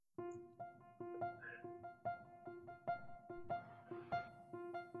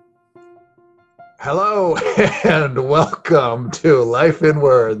Hello and welcome to Life in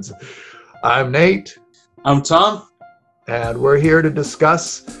Words. I'm Nate, I'm Tom. and we're here to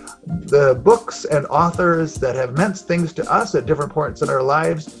discuss the books and authors that have meant things to us at different points in our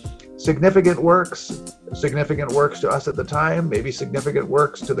lives. Significant works to us at the time, maybe significant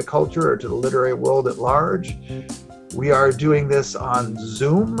works to the culture or to the literary world at large. We are doing this on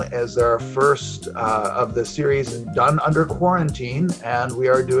Zoom as our first of the series done under quarantine, and we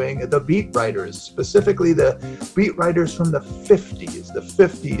are doing the beat writers, specifically the beat writers from the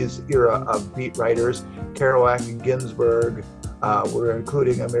 50s era of beat writers, Kerouac and Ginsberg. We're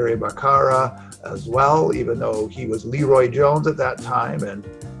including Amiri Bakara as well, even though he was Leroy Jones at that time and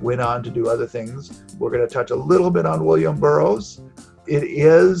went on to do other things. We're going to touch a little bit on William Burroughs. It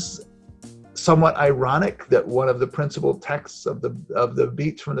is somewhat ironic that one of the principal texts of the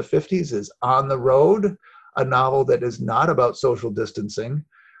beats from the 50s is On the Road, a novel that is not about social distancing,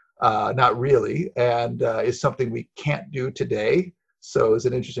 not really, and is something we can't do today. So it's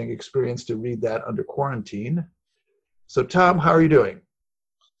an interesting experience to read that under quarantine. So Tom, how are you doing?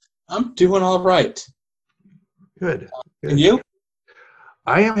 I'm doing all right. Good. And you?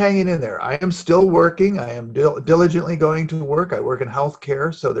 I am hanging in there. I am still working. I am diligently going to work. I work in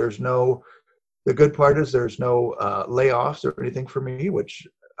healthcare, so the good part is there's no layoffs or anything for me, which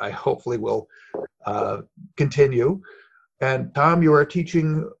I hopefully will continue. And Tom, you are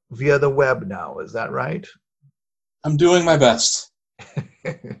teaching via the web now, is that right? I'm doing my best.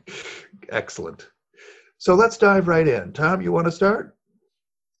 Excellent. So let's dive right in. Tom, you want to start?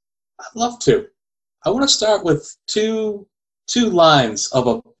 I'd love to. I want to start with two lines of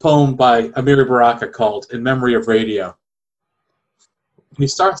a poem by Amiri Baraka called In Memory of Radio. He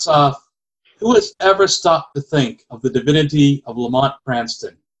starts off, "Who has ever stopped to think of the divinity of Lamont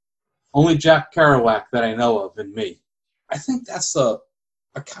Cranston? Only Jack Kerouac that I know of and me." I think that's a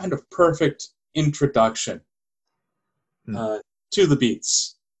kind of perfect introduction to the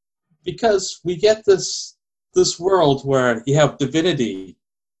beats, because we get this world where you have divinity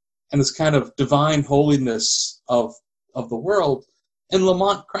and this kind of divine holiness of the world in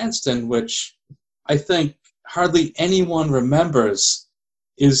Lamont Cranston, which I think hardly anyone remembers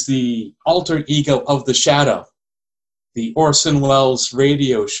is the alter ego of The Shadow, the Orson Welles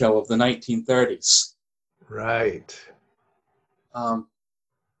radio show of the 1930s. Right.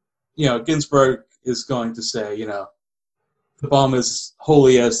 Ginsberg is going to say, the bomb is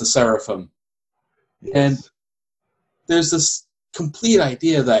holy as the seraphim. Yes. And there's this complete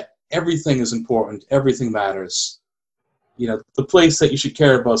idea that everything is important, everything matters. The place that you should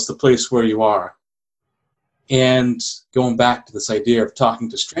care about is the place where you are. And going back to this idea of talking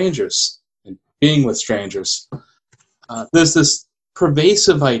to strangers and being with strangers, there's this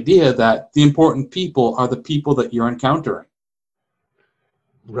pervasive idea that the important people are the people that you're encountering.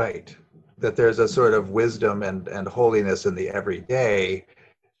 Right. That there's a sort of wisdom and holiness in the everyday,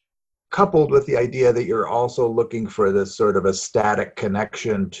 coupled with the idea that you're also looking for this sort of a static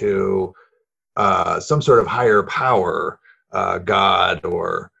connection to some sort of higher power, God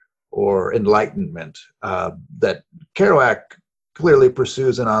or enlightenment, that Kerouac clearly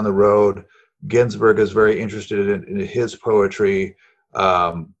pursues in On the Road. Ginsberg is very interested in his poetry.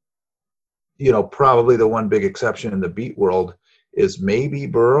 Probably the one big exception in the beat world is maybe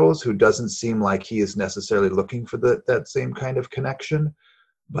Burroughs, who doesn't seem like he is necessarily looking for that same kind of connection.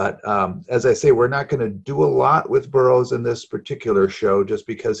 But as I say, we're not going to do a lot with Burroughs in this particular show just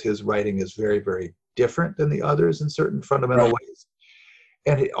because his writing is very, very different than the others in certain fundamental ways.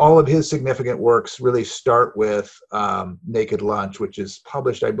 And all of his significant works really start with Naked Lunch, which is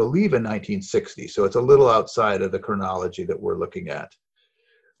published, I believe, in 1960. So it's a little outside of the chronology that we're looking at.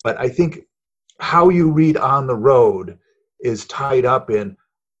 But I think how you read On the Road is tied up in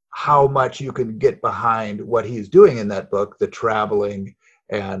how much you can get behind what he's doing in that book, the traveling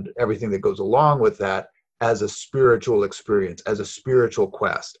and everything that goes along with that, as a spiritual experience, as a spiritual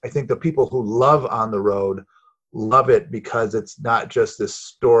quest. I think the people who love On the Road love it because it's not just this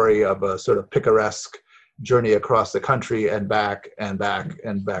story of a sort of picaresque journey across the country and back and back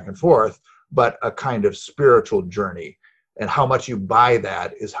and back and forth, but a kind of spiritual journey. And how much you buy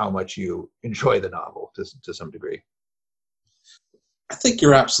that is how much you enjoy the novel to some degree. I think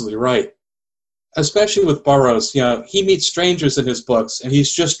you're absolutely right. Especially with Burroughs, he meets strangers in his books and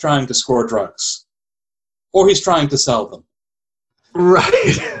he's just trying to score drugs. Or he's trying to sell them.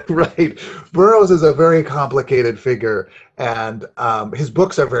 Right. Burroughs is a very complicated figure, and his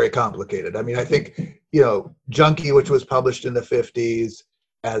books are very complicated. I mean, I think, Junkie, which was published in the 50s,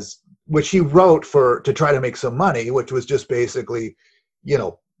 which he wrote to try to make some money, which was just basically,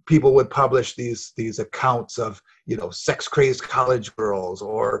 people would publish these accounts of, sex-crazed college girls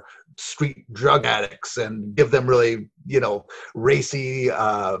or street drug addicts and give them really, racy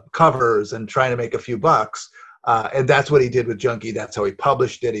covers and trying to make a few bucks. And that's what he did with Junkie. That's how he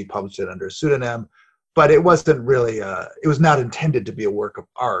published it. He published it under a pseudonym, but it wasn't really, it was not intended to be a work of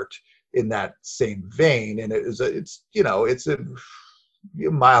art in that same vein. And it's a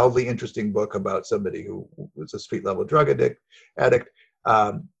mildly interesting book about somebody who was a street level drug addict.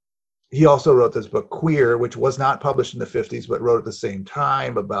 He also wrote this book, Queer, which was not published in the 50s, but wrote at the same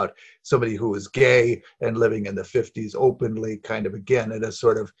time about somebody who was gay and living in the 50s openly, kind of, again, in a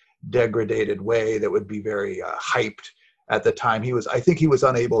sort of degraded way that would be very hyped at the time. They were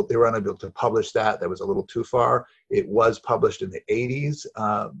unable to publish that. That was a little too far. It was published in the 80s.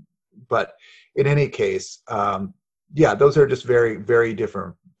 But in any case, those are just very, very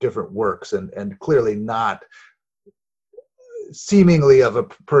different works, and clearly not seemingly of a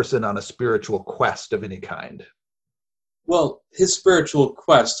person on a spiritual quest of any kind. Well, his spiritual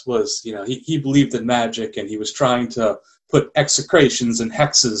quest was, he believed in magic, and he was trying to put execrations and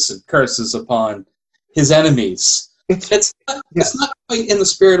hexes and curses upon his enemies. It's not quite in the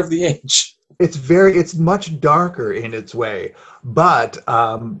spirit of the age. It's much darker in its way, but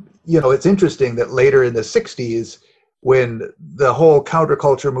it's interesting that later in the 60s, when the whole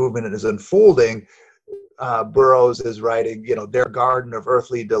counterculture movement is unfolding, Burroughs is writing, their garden of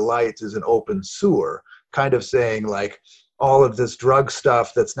earthly delights is an open sewer, kind of saying like all of this drug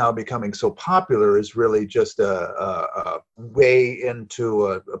stuff that's now becoming so popular is really just a way into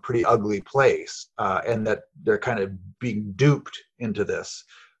a pretty ugly place, and that they're kind of being duped into this.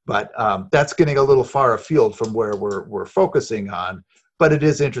 But that's getting a little far afield from where we're focusing on. But it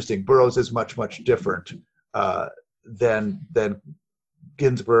is interesting. Burroughs is much, much different than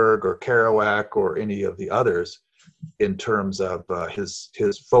Ginsberg or Kerouac or any of the others in terms of his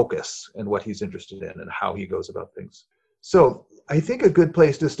focus and what he's interested in and how he goes about things. So I think a good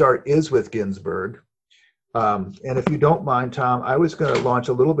place to start is with Ginsberg. And if you don't mind, Tom, I was going to launch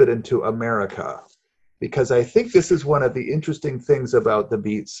a little bit into America, because I think this is one of the interesting things about the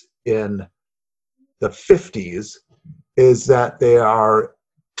Beats in the 50s, is that they are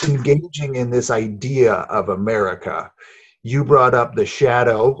engaging in this idea of America. You brought up The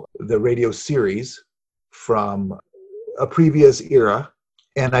Shadow, the radio series from a previous era.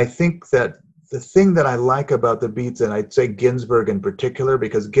 And I think that the thing that I like about the Beats, and I'd say Ginsberg in particular,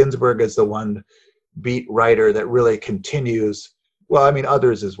 because Ginsberg is the one beat writer that really continues, well, I mean,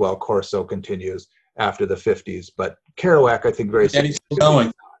 others as well, Corso continues after the 50s, but Kerouac, I think, very... And he's still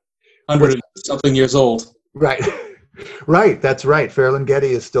going, 100-something years old. Right. Right, that's right. Ferlinghetti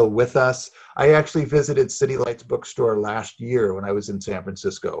is still with us. I actually visited City Lights Bookstore last year when I was in San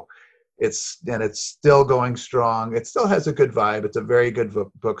Francisco. It's still going strong. It still has a good vibe. It's a very good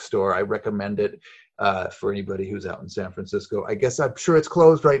bookstore. I recommend it for anybody who's out in San Francisco. I'm sure it's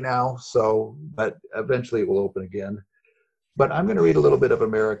closed right now, but eventually it will open again. But I'm going to read a little bit of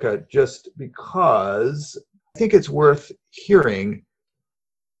America just because I think it's worth hearing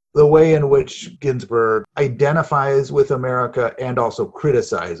the way in which Ginsberg identifies with America and also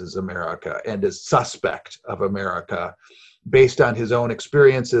criticizes America and is suspect of America based on his own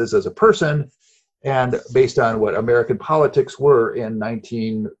experiences as a person and based on what American politics were in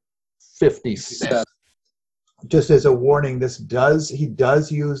 1956. Just as a warning, he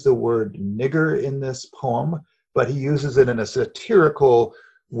does use the word nigger in this poem, but he uses it in a satirical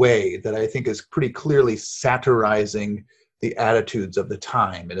way that I think is pretty clearly satirizing the attitudes of the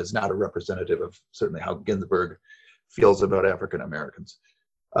time. It is not a representative of certainly how Ginsberg feels about African Americans.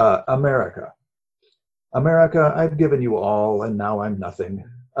 America, I've given you all, and now I'm nothing.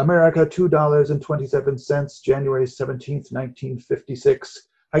 America, $2.27, January 17th, 1956.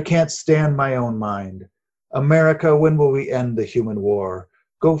 I can't stand my own mind. America, when will we end the human war?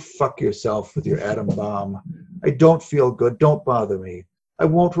 Go fuck yourself with your atom bomb. I don't feel good. Don't bother me. I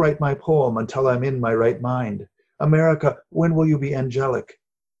won't write my poem until I'm in my right mind. America, when will you be angelic?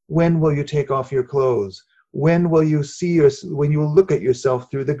 When will you take off your clothes? When will you when you look at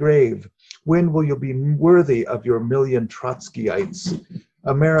yourself through the grave? When will you be worthy of your million Trotskyites?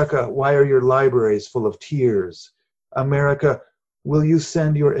 America, why are your libraries full of tears? America, will you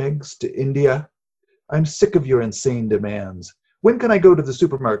send your eggs to India? I'm sick of your insane demands. When can I go to the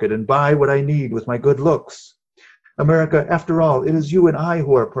supermarket and buy what I need with my good looks? America, after all, it is you and I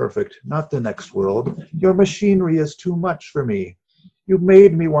who are perfect, not the next world. Your machinery is too much for me. You've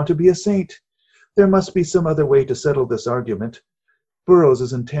made me want to be a saint. There must be some other way to settle this argument. Burroughs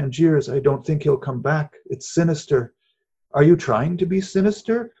is in Tangiers. I don't think he'll come back. It's sinister. Are you trying to be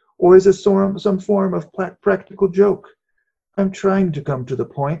sinister? Or is it some form of practical joke? I'm trying to come to the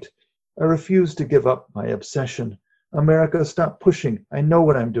point. I refuse to give up my obsession. America, stop pushing. I know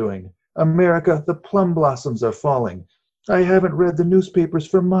what I'm doing. America, the plum blossoms are falling. I haven't read the newspapers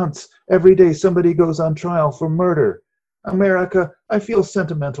for months. Every day somebody goes on trial for murder. America, I feel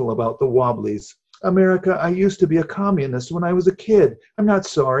sentimental about the Wobblies. America, I used to be a communist when I was a kid. I'm not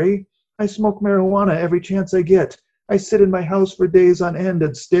sorry. I smoke marijuana every chance I get. I sit in my house for days on end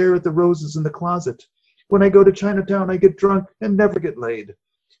and stare at the roses in the closet. When I go to Chinatown, I get drunk and never get laid.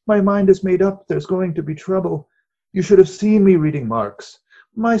 My mind is made up. There's going to be trouble. You should have seen me reading Marx.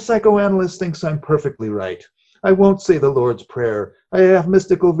 My psychoanalyst thinks I'm perfectly right. I won't say the Lord's Prayer. I have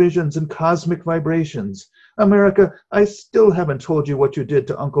mystical visions and cosmic vibrations. America, I still haven't told you what you did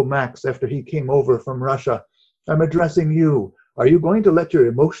to Uncle Max after he came over from Russia. I'm addressing you. Are you going to let your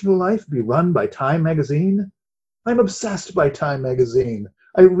emotional life be run by Time magazine? I'm obsessed by Time magazine.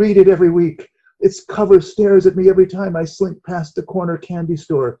 I read it every week. Its cover stares at me every time I slink past the corner candy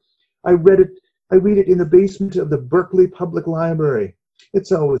store. I read it in the basement of the Berkeley Public Library.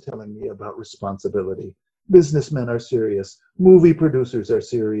 It's always telling me about responsibility. Businessmen are serious. Movie producers are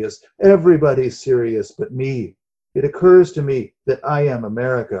serious. Everybody's serious but me. It occurs to me that I am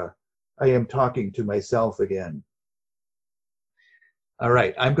America. I am talking to myself again. All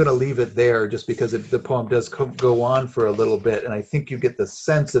right, I'm going to leave it there just because the poem does go on for a little bit, and I think you get the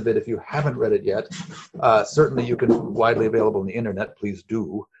sense of it if you haven't read it yet. Certainly you can, widely available on the internet, please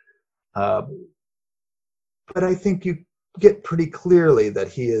do. But I think you get pretty clearly that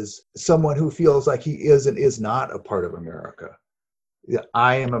he is someone who feels like he is and is not a part of America.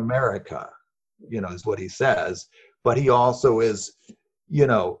 I am America, is what he says. But he also is,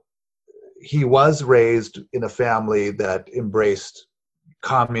 he was raised in a family that embraced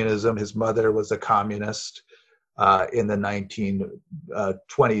communism. His mother was a communist in the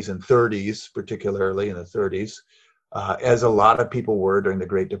 1920s and 30s, particularly in the 30s, as a lot of people were during the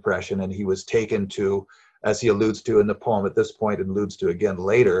Great Depression. And he was taken to, as he alludes to in the poem at this point and alludes to again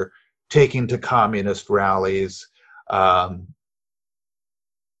later, taking to communist rallies. And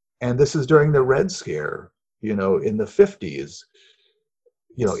this is during the Red Scare, in the 50s.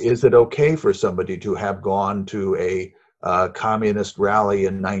 Is it okay for somebody to have gone to a communist rally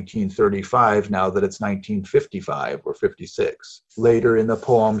in 1935 now that it's 1955 or 56? Later in the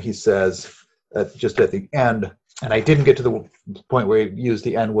poem, he says, just at the end, and I didn't get to the point where he used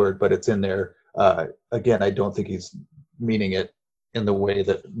the N-word, but it's in there. Again, I don't think he's meaning it in the way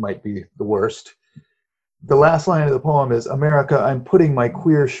that might be the worst. The last line of the poem is, America, I'm putting my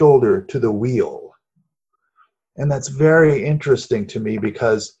queer shoulder to the wheel. And that's very interesting to me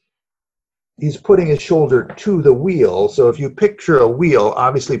because he's putting his shoulder to the wheel. So if you picture a wheel,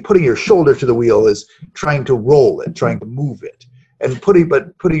 obviously putting your shoulder to the wheel is trying to roll it, trying to move it. And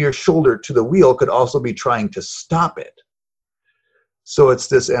putting your shoulder to the wheel could also be trying to stop it. So it's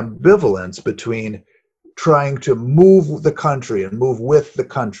this ambivalence between trying to move the country and move with the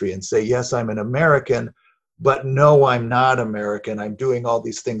country and say, yes, I'm an American, but no, I'm not American. I'm doing all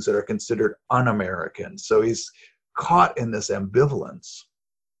these things that are considered un-American. So he's caught in this ambivalence.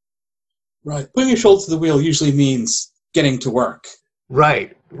 Right. Putting your shoulder to the wheel usually means getting to work.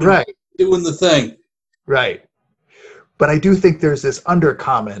 Right. Doing the thing. Right. But I do think there's this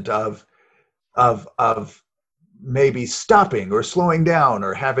undercomment of maybe stopping or slowing down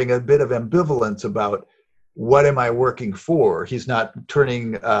or having a bit of ambivalence about what am I working for. He's not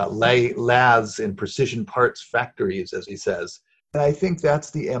turning lathes in precision parts factories, as he says. And I think that's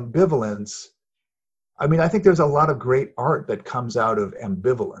the ambivalence. I mean, I think there's a lot of great art that comes out of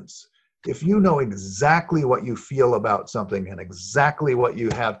ambivalence. If you know exactly what you feel about something and exactly what you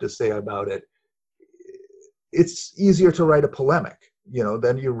have to say about it, it's easier to write a polemic,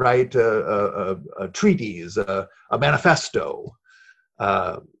 than you write a treatise, a manifesto.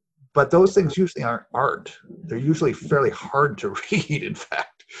 But those things usually aren't art. They're usually fairly hard to read, in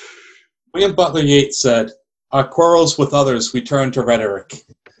fact. William Butler Yeats said, our quarrels with others we turn to rhetoric.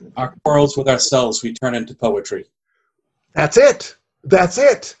 Our quarrels with ourselves we turn into poetry. That's it.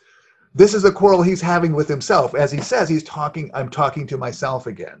 This is a quarrel he's having with himself. As he says, I'm talking to myself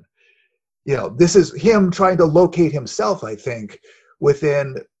again. This is him trying to locate himself, I think,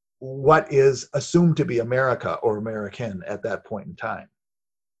 within what is assumed to be America or American at that point in time.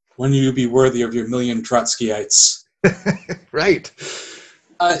 When you be worthy of your million Trotskyites. Right.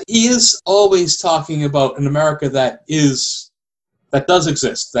 He is always talking about an America that does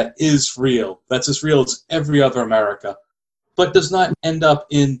exist, that is real, that's as real as every other America, but does not end up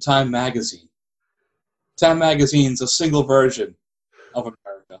in Time magazine. Time magazine's a single version of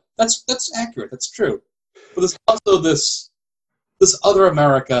America. That's accurate. That's true. But there's also this other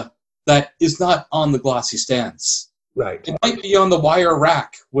America that is not on the glossy stands. Right. It might be on the wire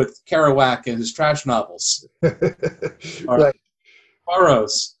rack with Kerouac and his trash novels, or Right.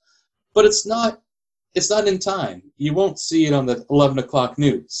 Burroughs, but it's not. It's not in time. You won't see it on the 11 o'clock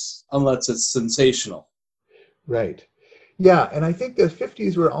news unless it's sensational. Right. Yeah, and I think the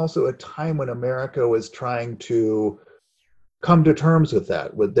 50s were also a time when America was trying to come to terms with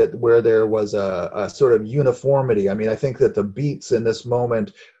that, where there was a sort of uniformity. I mean, I think that the beats in this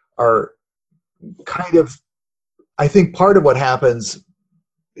moment are kind of, I think part of what happens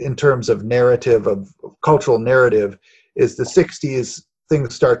in terms of narrative, of cultural narrative, is the 60s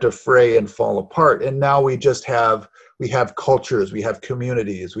things start to fray and fall apart. And now we have cultures, we have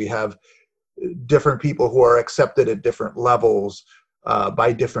communities, we have different people who are accepted at different levels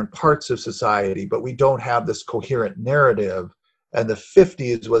by different parts of society, but we don't have this coherent narrative. And the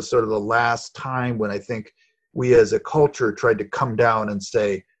 50s was sort of the last time when I think we as a culture tried to come down and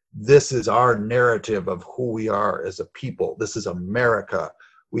say, this is our narrative of who we are as a people. This is America.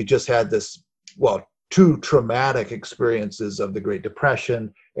 We just had this, well, two traumatic experiences of the Great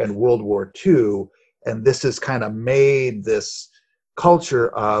Depression and World War II. And this has kind of made this culture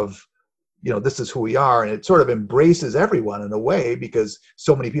of, this is who we are. And it sort of embraces everyone in a way, because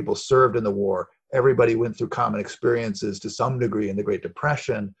so many people served in the war. Everybody went through common experiences to some degree in the Great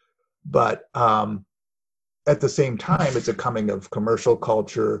Depression. But at the same time, it's a coming of commercial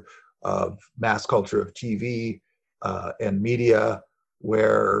culture, of mass culture of TV and media,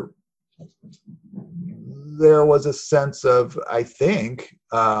 where there was a sense of, I think,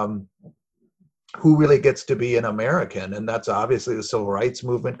 who really gets to be an American. And that's obviously the civil rights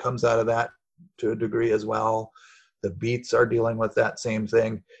movement comes out of that to a degree as well. The Beats are dealing with that same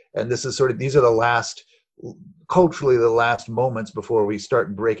thing. And this is these are the last, culturally, the last moments before we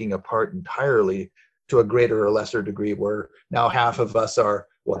start breaking apart entirely to a greater or lesser degree, where now half of us are,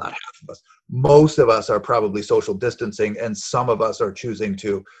 well, not half of us, most of us are probably social distancing, and some of us are choosing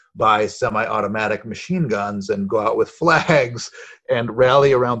to buy semi-automatic machine guns and go out with flags and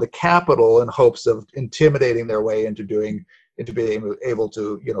rally around the Capitol in hopes of intimidating their way into being able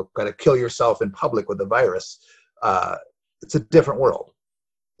to, kind of kill yourself in public with the virus. It's a different world.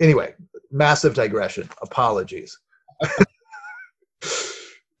 Anyway, massive digression. Apologies.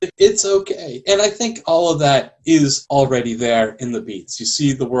 It's okay. And I think all of that is already there in the Beats. You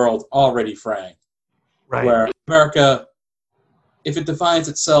see the world already fraying. Right. Where America, if it defines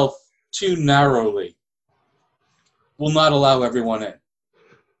itself too narrowly, will not allow everyone in.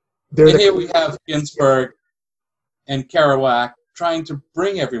 And here we have Ginsberg and Kerouac trying to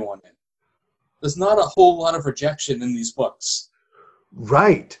bring everyone in. There's not a whole lot of rejection in these books.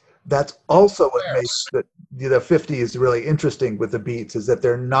 Right. That's also what makes the 50s really interesting with the Beats, is that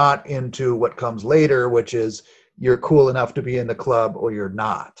they're not into what comes later, which is you're cool enough to be in the club or you're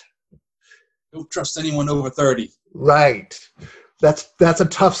not. Don't trust anyone over 30. Right. That's a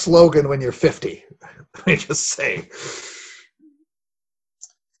tough slogan when you're 50. Let me just say.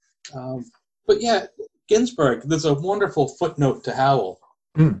 But yeah, Ginsberg, there's a wonderful footnote to Howl,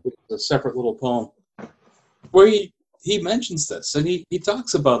 which is a separate little poem, where he mentions this, and he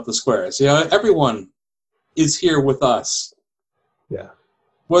talks about the squares. Everyone is here with us. Yeah.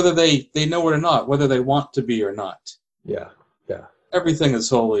 Whether they know it or not, whether they want to be or not. Yeah. Yeah. Everything is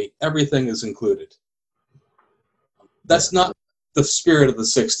holy. Everything is included. That's not the spirit of the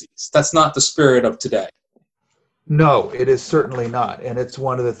 60s. That's not the spirit of today. No, it is certainly not. And it's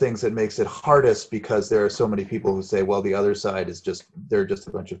one of the things that makes it hardest, because there are so many people who say, well, the other side is they're just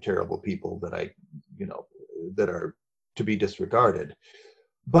a bunch of terrible people that that are to be disregarded.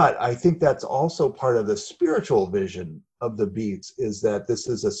 But I think that's also part of the spiritual vision of the Beats, is that this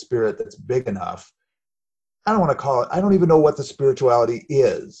is a spirit that's big enough. I don't even know what the spirituality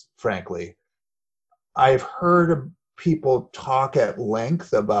is, frankly. I've heard people talk at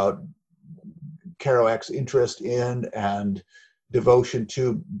length about Kerouac's interest in and devotion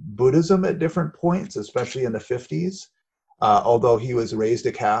to Buddhism at different points, especially in the 50s, although he was raised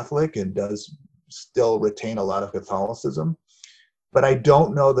a Catholic and does still retain a lot of Catholicism. But I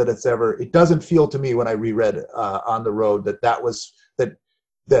don't know that it doesn't feel to me when I reread On the Road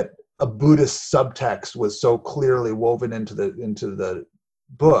that a Buddhist subtext was so clearly woven into the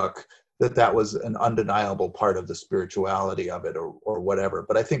book that was an undeniable part of the spirituality of it, or whatever.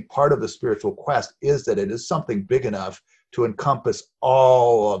 But I think part of the spiritual quest is that it is something big enough to encompass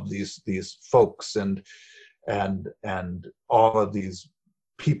all of these folks and all of these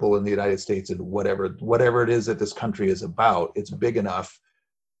people in the United States, and whatever it is that this country is about. It's big enough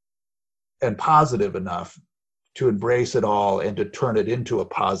and positive enough to embrace it all and to turn it into a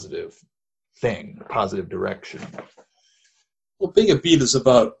positive thing, a positive direction. Well, being a Beat is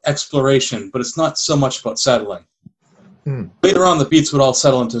about exploration, but it's not so much about settling. Later on, the beats would all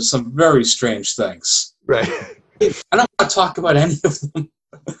settle into some very strange things. Right. I don't want to talk about any of them.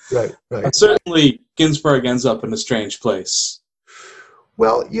 Right. But certainly, Ginsberg ends up in a strange place.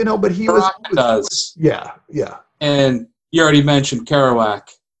 Well, but he was. Does. Yeah. Yeah. And you already mentioned Kerouac.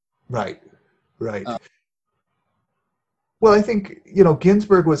 Right. Right. Well, I think,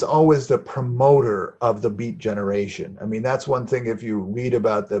 Ginsberg was always the promoter of the Beat generation. I mean, that's one thing if you read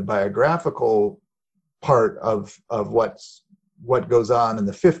about the biographical part of what goes on in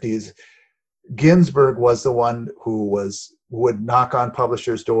the 50s, Ginsberg was the one who would knock on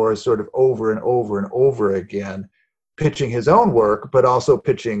publishers' doors sort of over and over and over again, pitching his own work, but also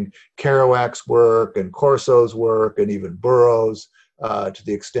pitching Kerouac's work and Corso's work and even Burroughs, to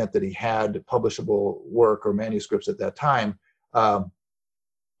the extent that he had publishable work or manuscripts at that time.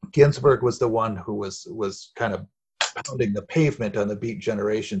 Ginsberg was the one who was kind of pounding the pavement on the Beat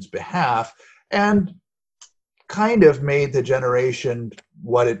generation's behalf, and kind of made the generation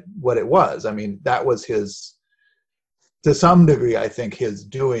what it was. I mean, that was his, to some degree, I think, his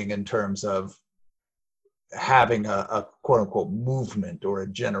doing in terms of having a quote unquote movement or a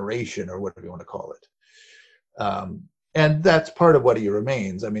generation or whatever you want to call it. And that's part of what he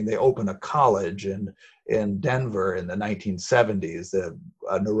remains. I mean, they opened a college in Denver in the 1970s, the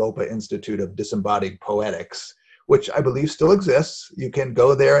Naropa Institute of Disembodied Poetics, which I believe still exists. You can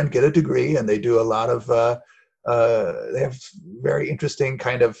go there and get a degree, and they do a lot of, they have very interesting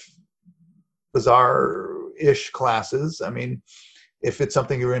kind of bizarre-ish classes. I mean, if it's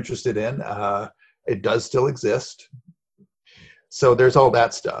something you're interested in, it does still exist. So there's all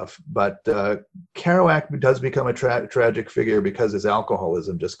that stuff. But Kerouac does become a tragic figure because his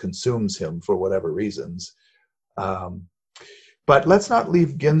alcoholism just consumes him for whatever reasons. But let's not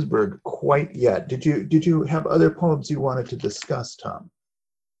leave Ginsberg quite yet. Did you have other poems you wanted to discuss, Tom?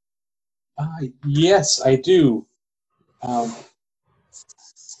 Yes, I do. I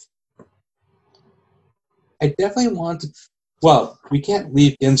definitely want to. Well, we can't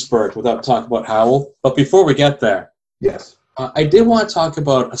leave Ginsberg without talking about Howell. But before we get there, yes, I did want to talk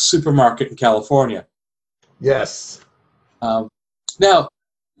about a supermarket in California. Yes. Now,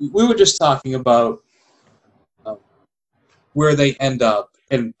 we were just talking about where they end up,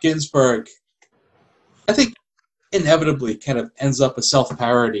 and Ginsberg, I think, inevitably kind of ends up a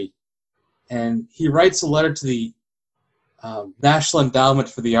self-parody. And he writes a letter to the National Endowment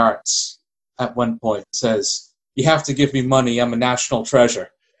for the Arts at one point. Says, "You have to give me money. I'm a national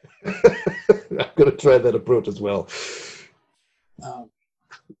treasure." I'm going to try that approach as well.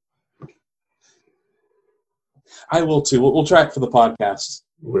 I will too. We'll try it for the podcast.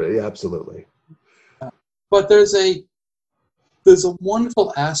 Yeah, absolutely. But there's a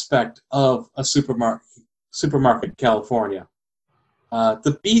wonderful aspect of a supermarket in California.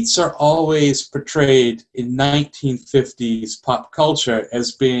 The Beats are always portrayed in 1950s pop culture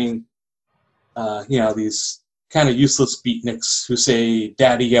as being, these kind of useless beatniks who say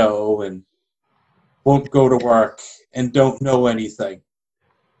 "Daddy-o" and won't go to work and don't know anything.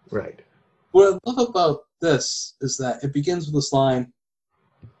 Right. What I love about this is that it begins with this line: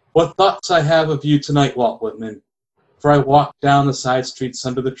 "What thoughts I have of you tonight, Walt Whitman, for I walk down the side streets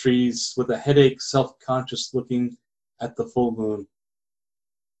under the trees with a headache, self-conscious looking at the full moon."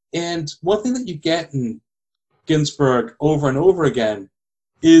 And one thing that you get in Ginsberg over and over again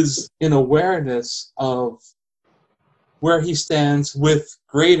is an awareness of where he stands with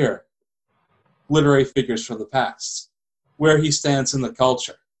greater literary figures from the past, where he stands in the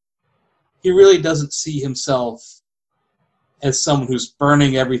culture. He really doesn't see himself as someone who's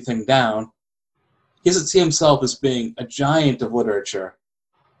burning everything down. He doesn't see himself as being a giant of literature.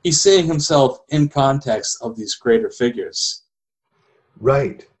 He's seeing himself in context of these greater figures.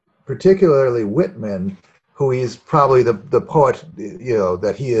 Right. Particularly Whitman, who he's probably the poet,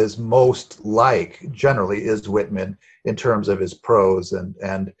 that he is most like, generally, is Whitman in terms of his prose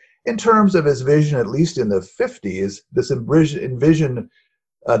and in terms of his vision, at least in the 50s, this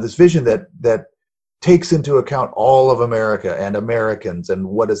vision that takes into account all of America and Americans, and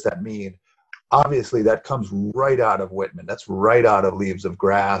what does that mean? Obviously, that comes right out of Whitman. That's right out of Leaves of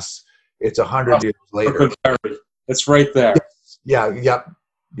Grass. It's 100 years later. It's right there. Yeah, yep.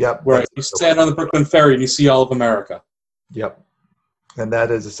 Where you stand on the Brooklyn Ferry and you see all of America. Yep. And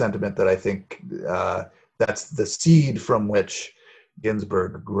that is a sentiment that I think that's the seed from which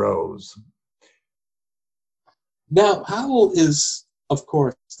Ginsberg grows. Now, Howell is, of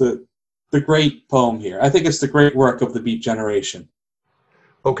course, the great poem here. I think it's the great work of the Beat generation.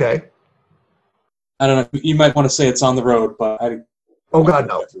 Okay. I don't know. You might want to say it's On the Road, but oh God,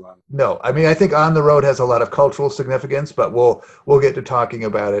 no. No. I mean, I think On the Road has a lot of cultural significance, but we'll get to talking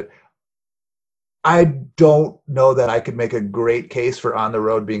about it. I don't know that I could make a great case for On the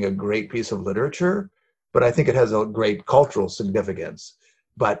Road being a great piece of literature, but I think it has a great cultural significance.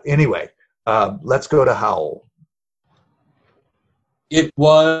 But anyway, let's go to Howl. It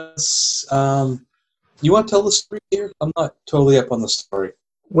was. You want to tell the story here? I'm not totally up on the story.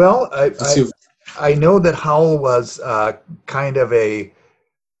 Well, Let's see. I know that Howl was kind of a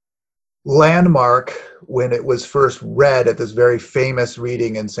landmark when it was first read at this very famous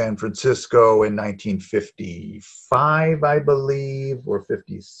reading in San Francisco in 1955, I believe, or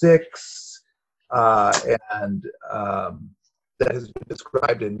 56. And that has been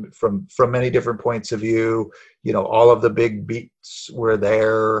described from many different points of view. You know, all of the big beats were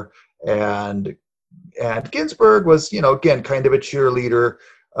there, and Ginsberg was, you know, again, kind of a cheerleader.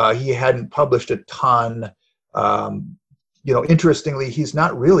 He hadn't published a ton. You know, interestingly, he's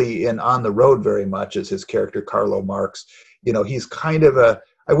not really in On the Road very much as his character Carlo Marx. You know, he's kind of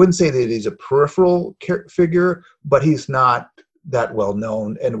I wouldn't say that he's a peripheral figure, but he's not that well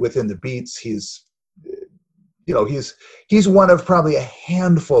known. And within the Beats, he's, you know, he's one of probably a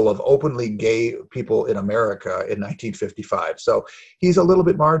handful of openly gay people in America in 1955. So he's a little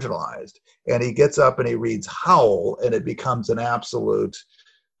bit marginalized. And he gets up and he reads Howl, and it becomes an absolute,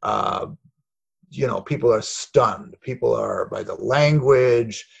 you know, people are stunned. People are by the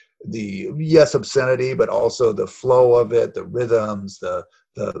language, the, yes, obscenity, but also the flow of it, the rhythms, the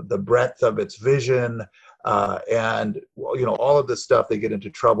breadth of its vision. And, you know, all of this stuff they get into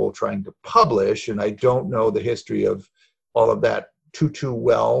trouble trying to publish. And I don't know the history of all of that too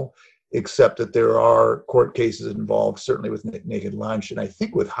well, except that there are court cases involved, certainly with Naked Lunch. And I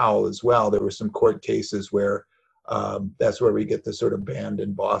think with Howl as well, there were some court cases where that's where we get the sort of banned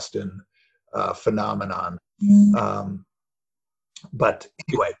in Boston phenomenon. But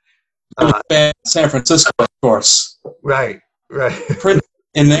anyway. San Francisco, of course. Right. Printed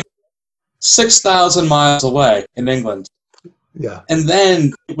in 6,000 miles away in England. Yeah. And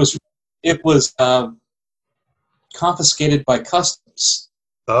then it was confiscated by customs.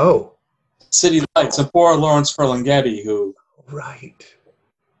 Oh. City Lights, and poor Lawrence Ferlinghetti, who, right,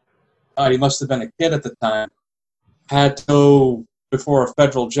 he must have been a kid at the time, had to go before a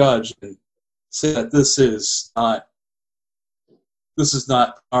federal judge and say that this is not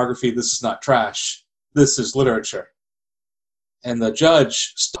pornography, this is not trash, this is literature. And the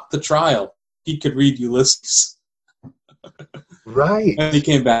judge stopped the trial. He could read Ulysses. Right. And he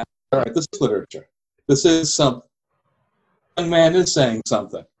came back, all right, this is literature. This is something. Young man is saying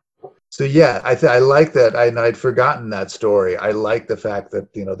something. So yeah, I like that. I'd forgotten that story. I like the fact that,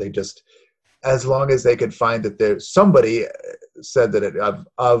 you know, they just, as long as they could find that there's somebody said that it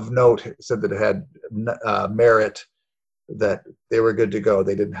of note said that it had merit, that they were good to go.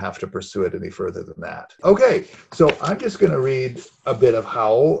 They didn't have to pursue it any further than that. Okay, so I'm just going to read a bit of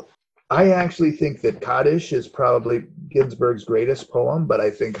Howl. I actually think that Kaddish is probably Ginsberg's greatest poem, but I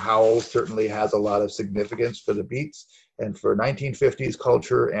think Howl certainly has a lot of significance for the Beats and for 1950s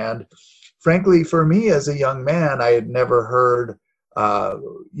culture. And frankly, for me as a young man, I had never heard,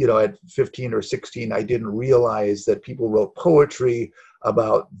 you know, at 15 or 16, I didn't realize that people wrote poetry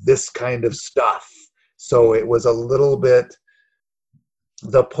about this kind of stuff. So it was a little bit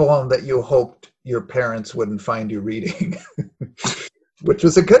the poem that you hoped your parents wouldn't find you reading, which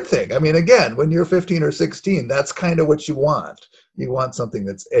was a good thing. I mean, again, when you're 15 or 16, that's kind of what you want. You want something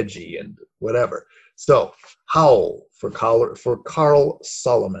that's edgy and whatever. So, Howl for Carl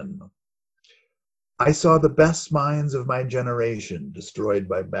Solomon. I saw the best minds of my generation destroyed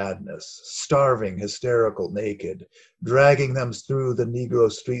by badness, starving, hysterical, naked, dragging them through the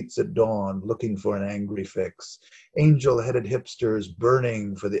Negro streets at dawn, looking for an angry fix. Angel-headed hipsters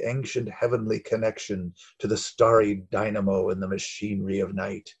burning for the ancient heavenly connection to the starry dynamo in the machinery of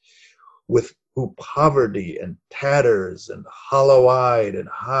night, with who poverty and tatters and hollow-eyed and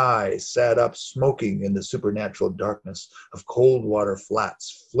high sat up smoking in the supernatural darkness of cold water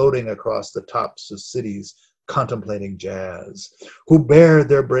flats floating across the tops of cities contemplating jazz, who bared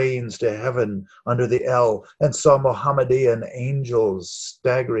their brains to heaven under the L and saw Mohammedan angels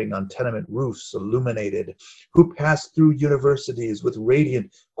staggering on tenement roofs illuminated, who passed through universities with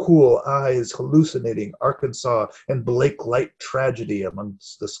radiant, cool eyes hallucinating Arkansas and Blake Light tragedy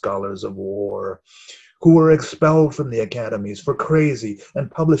amongst the scholars of war, who were expelled from the academies for crazy and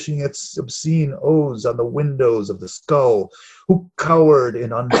publishing its obscene odes on the windows of the skull, who cowered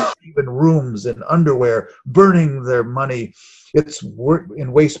in unshaven rooms in underwear, burning their money its work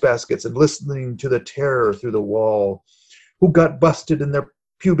in wastebaskets and listening to the terror through the wall, who got busted in their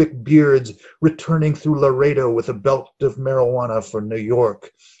pubic beards, returning through Laredo with a belt of marijuana for New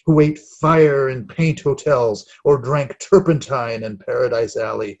York, who ate fire in paint hotels or drank turpentine in Paradise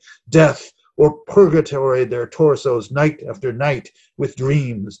Alley, death or purgatoried their torsos night after night with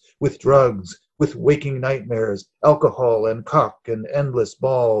dreams, with drugs, with waking nightmares, alcohol and cock and endless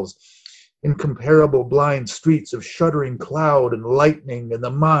balls. Incomparable blind streets of shuddering cloud and lightning and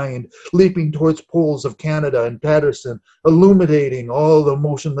the mind leaping towards poles of Canada and Patterson, illuminating all the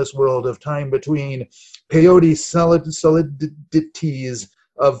motionless world of time between, peyote solidities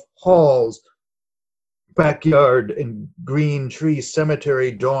of halls, backyard and green tree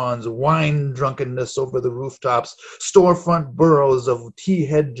cemetery dawns, wine drunkenness over the rooftops, storefront burrows of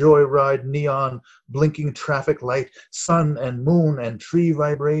tea-head joyride neon, blinking traffic light, sun and moon and tree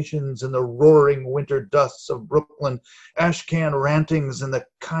vibrations in the roaring winter dusts of Brooklyn, ashcan rantings in the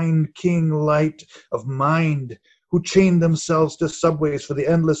kind king light of mind, who chained themselves to subways for the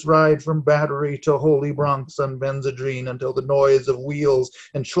endless ride from Battery to Holy Bronx on Benzedrine until the noise of wheels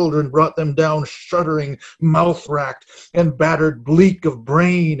and children brought them down shuddering, mouth-racked and battered, bleak of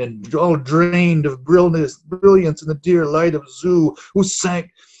brain and all drained of brilliance in the dear light of Zoo, who sank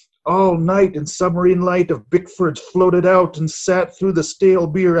all night in submarine light of Bickfords, floated out and sat through the stale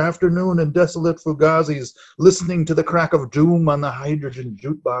beer afternoon in desolate Fugazis, listening to the crack of doom on the hydrogen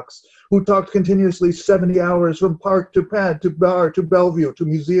jukebox, who talked continuously 70 hours from park to pad to bar to Bellevue to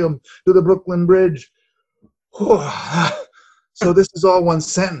museum to the Brooklyn Bridge. So this is all one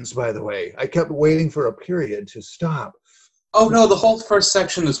sentence, by the way. I kept waiting for a period to stop. Oh, no, the whole first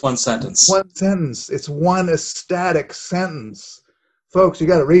section is one sentence. One sentence. It's one ecstatic sentence. Folks, you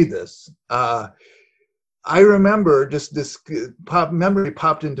got to read this. I remember just this memory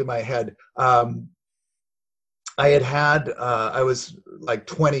popped into my head. I was like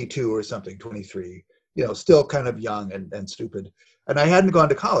 22 or something, 23, still kind of young and stupid. And I hadn't gone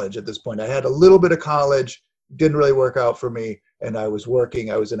to college at this point. I had a little bit of college, didn't really work out for me. And I was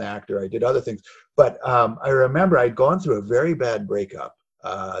working, I was an actor, I did other things. But I remember I'd gone through a very bad breakup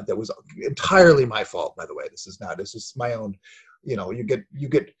that was entirely my fault, by the way. This is my own. You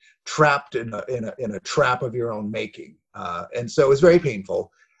get trapped in a trap of your own making, and so it was very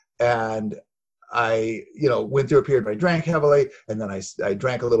painful. And I went through a period where I drank heavily, and then I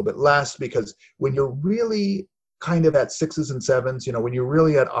drank a little bit less, because when you're really kind of at sixes and sevens, when you're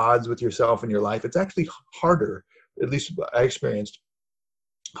really at odds with yourself and your life, it's actually harder. At least I experienced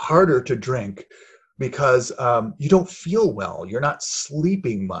harder to drink, because you don't feel well. You're not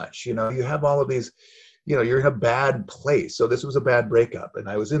sleeping much. You have all of these. You're in a bad place. So this was a bad breakup, and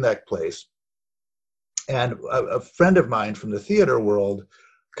I was in that place. And a friend of mine from the theater world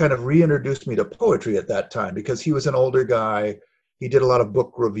kind of reintroduced me to poetry at that time, because he was an older guy. He did a lot of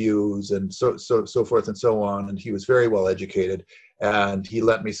book reviews and so forth and so on, and he was very well educated. And he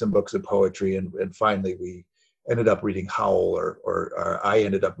lent me some books of poetry, and finally we ended up reading Howl, or I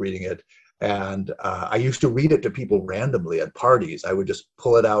ended up reading it. And I used to read it to people randomly at parties. I would just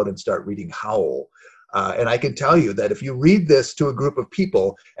pull it out and start reading Howl. And I can tell you that if you read this to a group of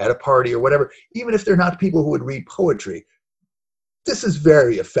people at a party or whatever, even if they're not people who would read poetry, this is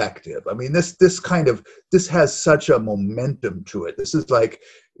very effective. I mean, this has such a momentum to it. This is like,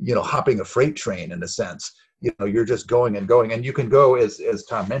 hopping a freight train in a sense. You're just going and going, and you can go, as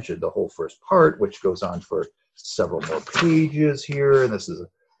Tom mentioned, the whole first part, which goes on for several more pages here. And this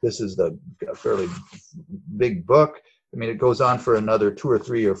is the fairly big book. I mean, it goes on for another 2 or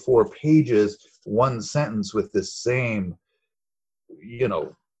 3 or 4 pages, one sentence with this same,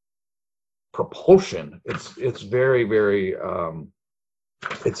 propulsion. It's very, very,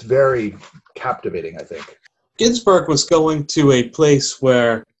 it's very captivating, I think. Ginsberg was going to a place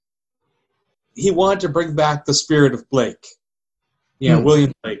where he wanted to bring back the spirit of Blake.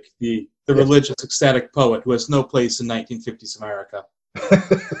 William Blake, the religious ecstatic poet who has no place in 1950s America.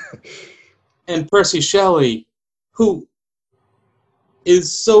 And Percy Shelley, who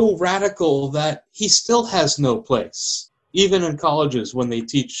is so radical that he still has no place, even in colleges when they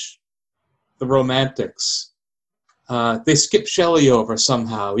teach the Romantics. They skip Shelley over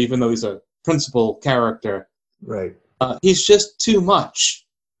somehow, even though he's a principal character. Right. He's just too much.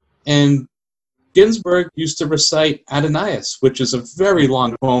 And Ginsberg used to recite Adonais, which is a very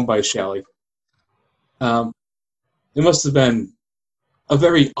long poem by Shelley. It must have been a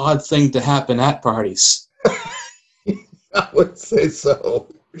very odd thing to happen at parties. I would say so.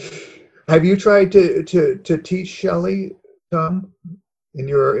 Have you tried to teach Shelley, Tom, in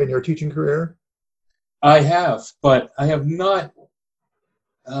your teaching career? I have, but I have not.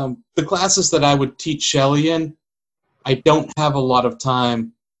 The classes that I would teach Shelley in, I don't have a lot of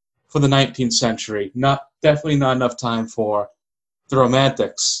time for the 19th century. Definitely not enough time for the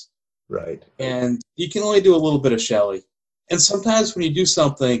Romantics. Right. And you can only do a little bit of Shelley. And sometimes when you do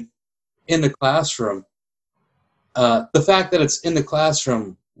something in the classroom, the fact that it's in the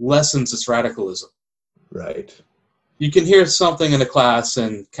classroom lessens its radicalism. Right. You can hear something in a class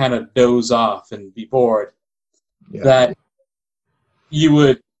and kind of doze off and be bored. Yeah. That you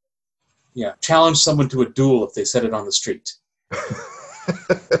would challenge someone to a duel if they said it on the street.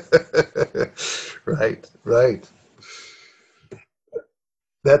 Right, right.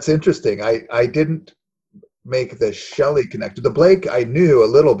 That's interesting. I didn't make the Shelley connection. The Blake I knew a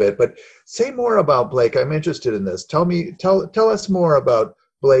little bit, but say more about Blake. I'm interested in this. Tell us more about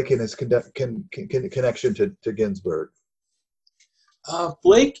Blake and his connection to Ginsberg.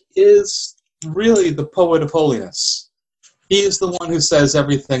 Blake is really the poet of holiness. He is the one who says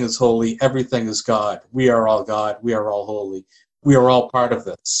everything is holy, everything is God. We are all God. We are all holy. We are all part of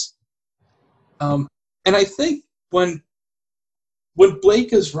this. And I think when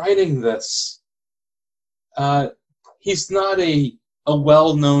Blake is writing this, he's not a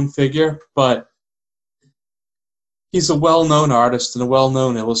well-known figure, but he's a well-known artist and a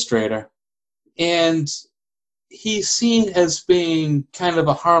well-known illustrator. And he's seen as being kind of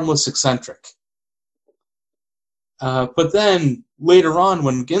a harmless eccentric. But then later on,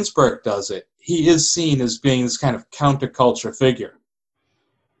 when Ginsberg does it, he is seen as being this kind of counterculture figure.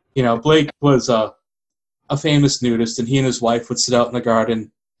 Blake was a famous nudist, and he and his wife would sit out in the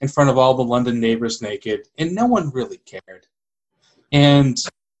garden in front of all the London neighbors naked, and no one really cared. And,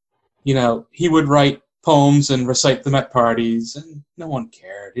 he would write poems and recite them at parties, and no one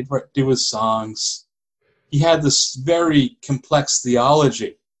cared. He'd do his songs. He had this very complex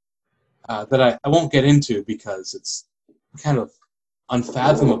theology that I won't get into because it's kind of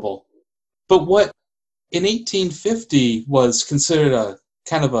unfathomable. But what in 1850 was considered a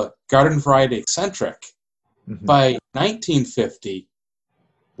kind of a garden variety eccentric, by 1950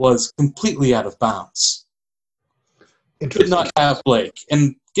 was completely out of bounds. Did not have Blake.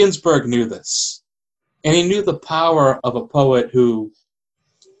 And Ginsberg knew this. And he knew the power of a poet who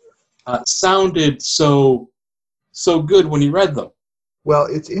sounded so good when he read them. Well,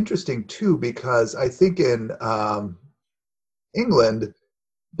 it's interesting, too, because I think in England,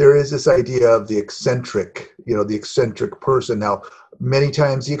 there is this idea of the eccentric, the eccentric person. Now, many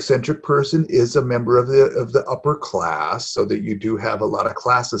times the eccentric person is a member of the upper class, so that you do have a lot of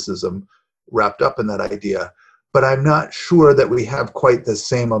classicism wrapped up in that idea. But I'm not sure that we have quite the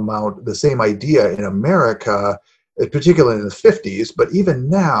same idea in America, particularly in the 50s. But even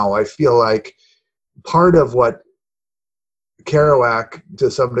now, I feel like part of what Kerouac,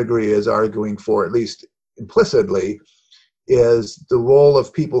 to some degree, is arguing for, at least implicitly, is the role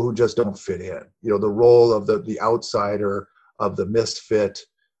of people who just don't fit in. The role of the outsider, of the misfit,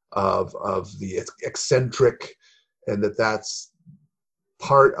 of the eccentric, and that's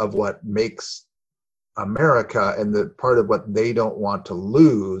part of what makes America, and the part of what they don't want to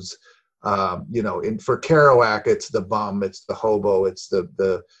lose. And for Kerouac, it's the bum, it's the hobo, it's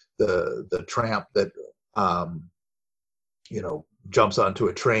the tramp that jumps onto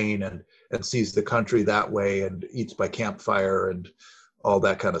a train and sees the country that way and eats by campfire and all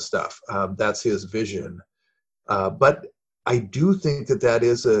that kind of stuff. That's his vision. But I do think that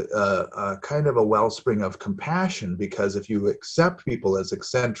is a kind of a wellspring of compassion, because if you accept people as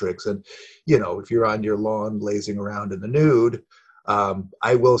eccentrics, and if you're on your lawn lazing around in the nude,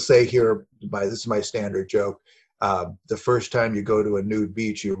 I will say here, this is my standard joke, the first time you go to a nude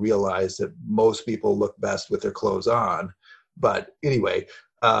beach, you realize that most people look best with their clothes on. But anyway,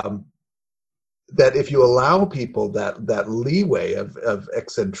 that if you allow people that leeway of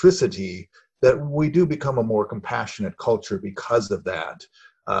eccentricity, that we do become a more compassionate culture because of that,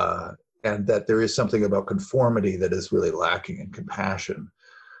 and that there is something about conformity that is really lacking in compassion,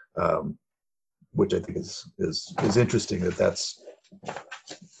 which I think is interesting.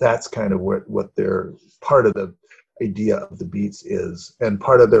 That's kind of what their part of the idea of the Beats is, and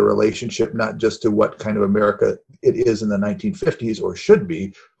part of their relationship, not just to what kind of America it is in the 1950s or should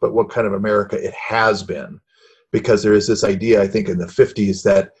be, but what kind of America it has been. Because there is this idea, I think, in the 50s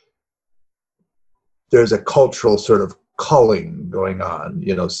that there's a cultural sort of culling going on,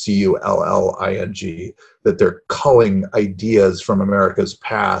 culling, that they're culling ideas from America's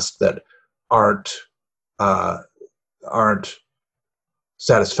past that aren't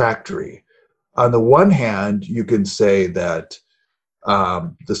satisfactory. On the one hand, you can say that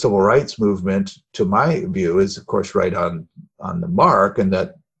the civil rights movement, to my view, is of course right on the mark, and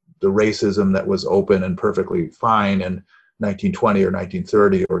that the racism that was open and perfectly fine in 1920 or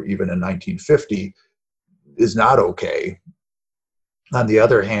 1930 or even in 1950 is not okay. On the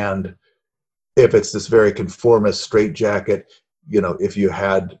other hand, if it's this very conformist straitjacket, if you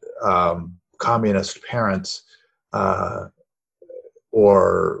had communist parents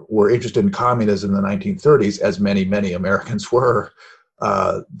or were interested in communism in the 1930s, as many Americans were,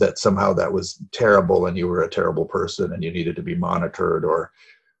 that somehow that was terrible and you were a terrible person and you needed to be monitored or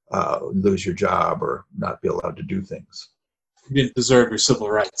lose your job or not be allowed to do things. You didn't deserve your civil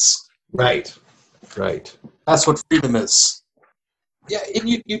rights. Right, right. That's what freedom is. Yeah, and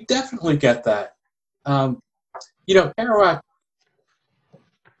you definitely get that. Kerouac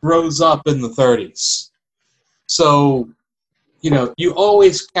rose up in the 30s. So, you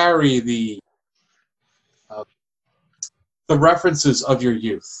always carry the references of your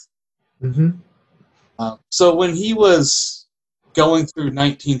youth. Mm-hmm. So when he was going through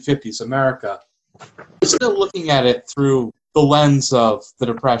 1950s America, he's still looking at it through the lens of the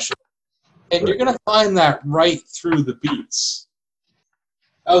Depression. And You're going to find that right through the beats.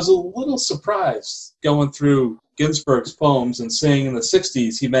 I was a little surprised going through Ginsberg's poems and seeing in the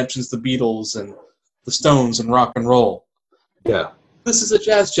 60s he mentions the Beatles and the Stones and rock and roll. Yeah. This is a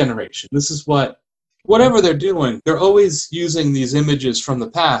jazz generation. This is whatever they're doing, they're always using these images from the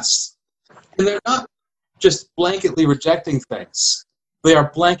past. And they're not just blanketly rejecting things. They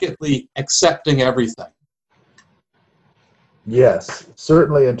are blanketly accepting everything. Yes,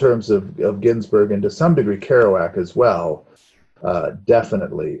 certainly in terms of Ginsberg and to some degree Kerouac as well.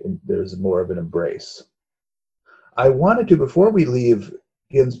 Definitely, there's more of an embrace. I wanted to, before we leave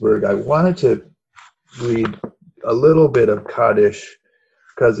Ginsberg, I wanted to read a little bit of Kaddish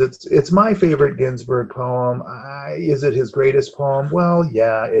because it's my favorite Ginsberg poem. Is it his greatest poem? Well,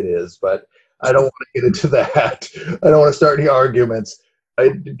 yeah, it is, but I don't want to get into that. I don't want to start any arguments.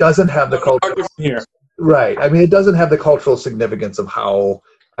 It doesn't have the cultural here. Right. I mean, it doesn't have the cultural significance of how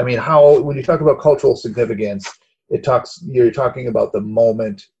when you talk about cultural significance, you're talking about the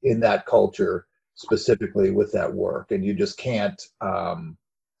moment in that culture specifically with that work, and you just can't.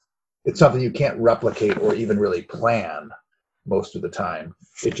 It's something you can't replicate or even really plan most of the time.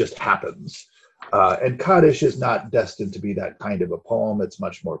 It just happens. And Kaddish is not destined to be that kind of a poem. It's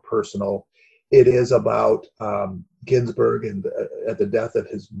much more personal. It is about Ginsberg and at the death of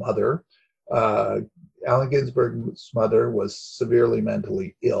his mother. Allen Ginsberg's mother was severely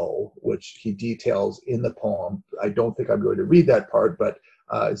mentally ill, which he details in the poem. I don't think I'm going to read that part, but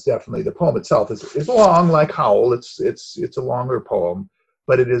it's definitely, the poem itself is long, like Howl. It's a longer poem,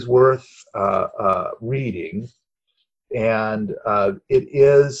 but it is worth reading. And it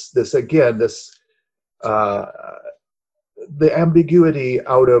is the ambiguity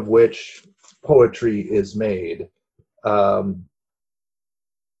out of which poetry is made.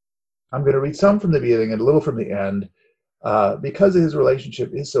 I'm going to read some from the beginning and a little from the end, because his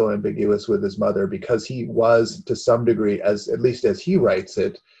relationship is so ambiguous with his mother, because he was, to some degree, at least as he writes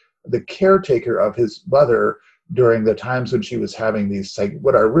it, the caretaker of his mother during the times when she was having these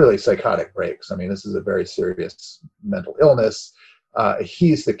what are really psychotic breaks. I mean, this is a very serious mental illness.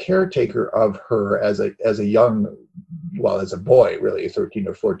 He's the caretaker of her as a boy, really, a 13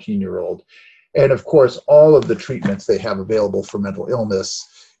 or 14-year-old. And of course, all of the treatments they have available for mental illness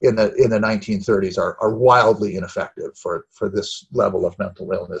in the 1930s are wildly ineffective for this level of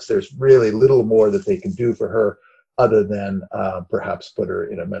mental illness. There's really little more that they can do for her other than perhaps put her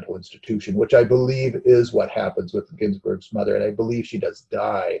in a mental institution, which I believe is what happens with Ginsberg's mother, and I believe she does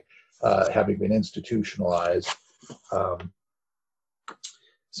die having been institutionalized.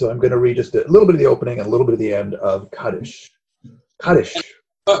 So I'm going to read just a little bit of the opening and a little bit of the end of Kaddish. Kaddish.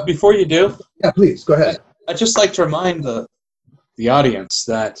 But before you do, yeah, please go ahead. I'd just like to remind the audience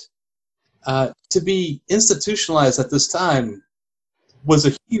that to be institutionalized at this time was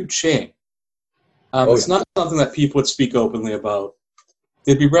a huge shame. It's not something that people would speak openly about.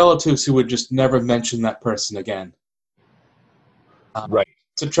 There'd be relatives who would just never mention that person again. Right.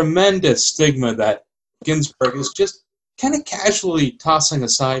 It's a tremendous stigma that Ginsberg is just kind of casually tossing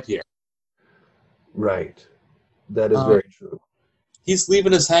aside here. Right. That is very true. He's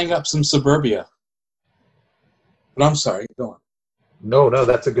leaving us hang up some suburbia. But I'm sorry, go on. No,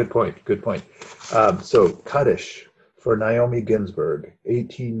 that's a good point. Good point. So Kaddish for Naomi Ginsberg,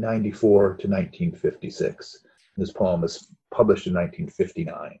 1894 to 1956. This poem was published in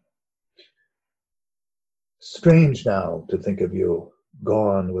 1959. Strange now to think of you,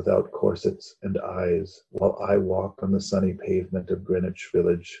 gone without corsets and eyes, while I walk on the sunny pavement of Greenwich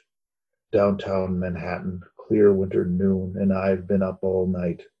Village, downtown Manhattan, clear winter noon, and I've been up all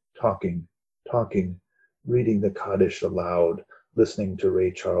night, talking, reading the Kaddish aloud, listening to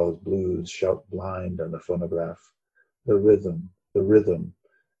Ray Charles blues shout blind on the phonograph. The rhythm,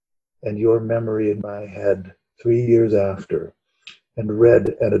 and your memory in my head 3 years after, and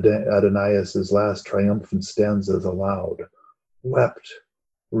read Adonias's last triumphant stanzas aloud, wept,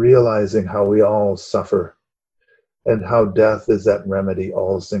 realizing how we all suffer, and how death is that remedy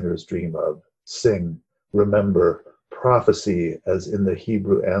all singers dream of. Sing, remember, prophecy as in the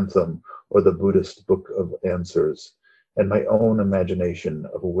Hebrew anthem or the Buddhist book of answers, and my own imagination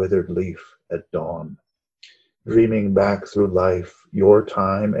of a withered leaf at dawn. Dreaming back through life, your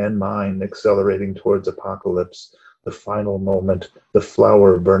time and mine accelerating towards apocalypse, the final moment, the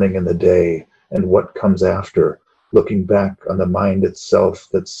flower burning in the day, and what comes after, looking back on the mind itself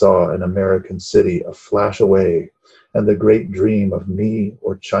that saw an American city a flash away, and the great dream of me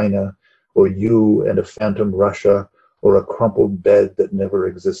or China, or you and a phantom Russia, or a crumpled bed that never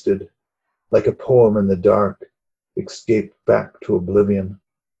existed, like a poem in the dark, escaped back to oblivion.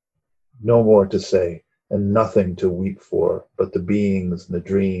 No more to say, and nothing to weep for but the beings in the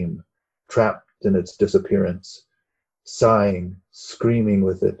dream, trapped in its disappearance, sighing, screaming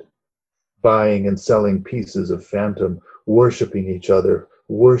with it, buying and selling pieces of phantom, worshipping each other,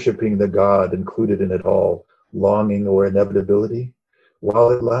 worshipping the God included in it all, longing or inevitability,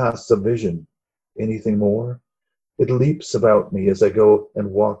 while it lasts a vision. Anything more? It leaps about me as I go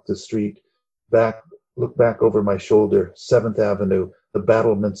and walk the street, look back over my shoulder, 7th Avenue, the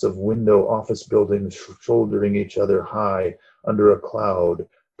battlements of window office buildings shouldering each other high under a cloud,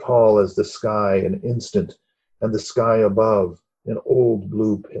 tall as the sky an instant, and the sky above, an old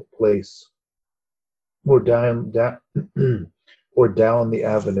blue place. Or down the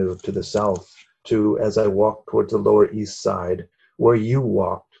avenue to the south, to as I walk towards the Lower East Side, where you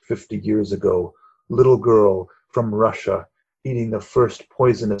walked 50 years ago, little girl from Russia, eating the first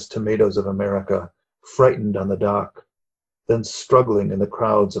poisonous tomatoes of America, frightened on the dock, then struggling in the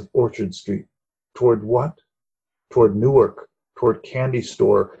crowds of Orchard Street. Toward what? Toward Newark, toward candy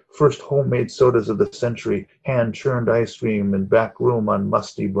store, first homemade sodas of the century, hand-churned ice cream in back room on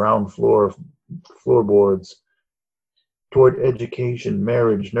musty brown floorboards. Toward education,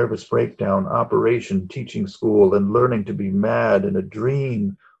 marriage, nervous breakdown, operation, teaching school, and learning to be mad in a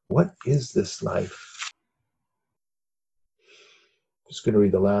dream. What is this life? Just going to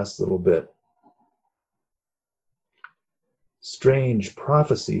read the last little bit. Strange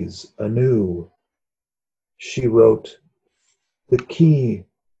prophecies anew. She wrote, the key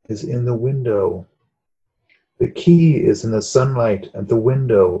is in the window. The key is in the sunlight at the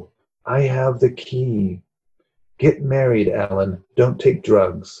window. I have the key. Get married, Alan. Don't take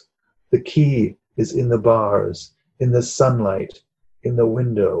drugs. The key is in the bars, in the sunlight, in the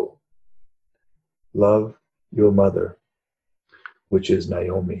window. Love, your mother, which is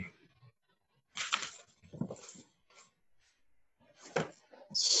Naomi.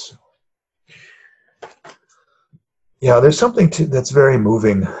 So, yeah, there's something that's very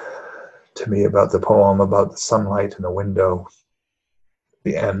moving to me about the poem, about the sunlight in the window,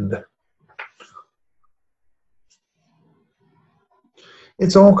 the end.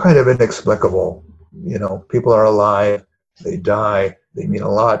 It's all kind of inexplicable. You know, people are alive, they die, they mean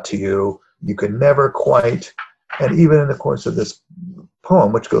a lot to you. You can never quite, and even in the course of this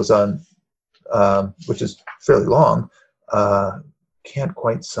poem, which goes on, which is fairly long, can't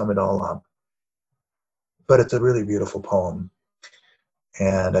quite sum it all up. But it's a really beautiful poem,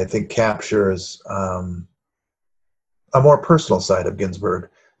 and I think captures a more personal side of Ginsberg.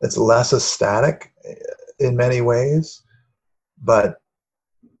 It's less ecstatic in many ways, but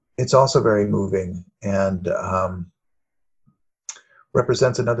it's also very moving and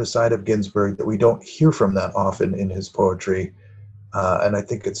represents another side of Ginsberg that we don't hear from that often in his poetry, and I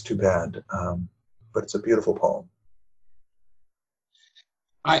think it's too bad. But it's a beautiful poem.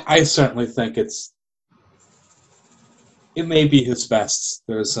 I certainly think it may be his best.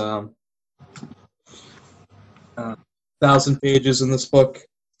 There's 1,000 pages in this book.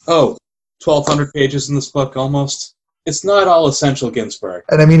 1,200 pages in this book, almost. It's not all essential Ginsberg.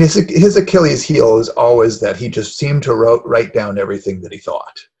 And I mean, his Achilles heel is always that he just seemed to write down everything that he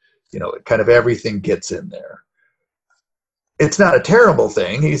thought. You know, kind of everything gets in there. It's not a terrible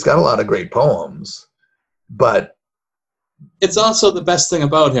thing. He's got a lot of great poems, but it's also the best thing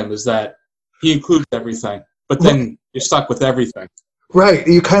about him is that he includes everything, but then you're stuck with everything. Right.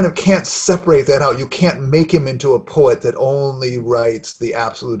 You kind of can't separate that out. You can't make him into a poet that only writes the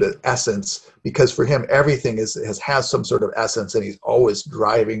absolute essence, because for him, everything has some sort of essence, and he's always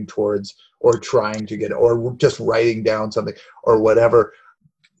driving towards or trying to get, or just writing down something or whatever,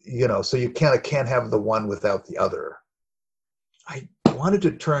 you know, so you can't have the one without the other. I wanted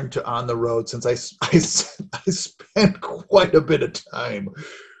to turn to On the Road since I spent quite a bit of time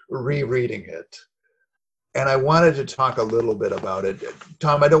rereading it. And I wanted to talk a little bit about it.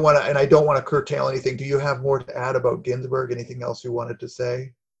 Tom, I don't want to curtail anything. Do you have more to add about Ginsberg? Anything else you wanted to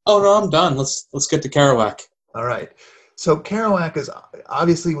say? Oh, no, I'm done. Let's get to Kerouac. All right. So Kerouac is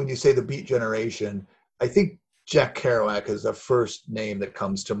obviously, when you say the Beat Generation, I think Jack Kerouac is the first name that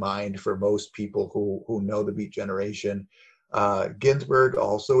comes to mind for most people who know the Beat Generation. Ginsberg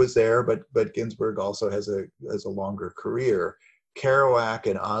also is there, but Ginsberg also has a longer career. Kerouac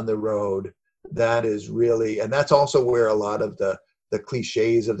and On the Road, that is really, and that's also where a lot of the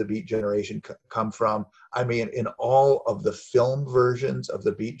cliches of the Beat Generation come from. I mean, in all of the film versions of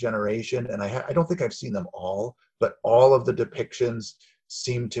the Beat Generation, and I don't think I've seen them all, but all of the depictions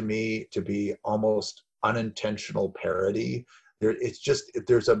seem to me to be almost unintentional parody. It's just,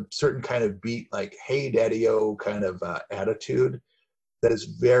 there's a certain kind of beat, like, hey daddy-o kind of attitude that is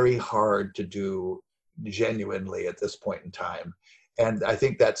very hard to do genuinely at this point in time. And I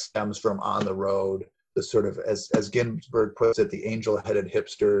think that stems from On the Road, the sort of, as Ginsberg puts it, the angel-headed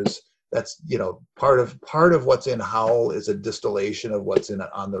hipsters. That's, you know, part of what's in Howl is a distillation of what's in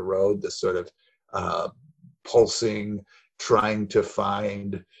On the Road, this sort of pulsing, trying to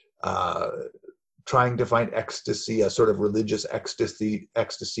find ecstasy, a sort of religious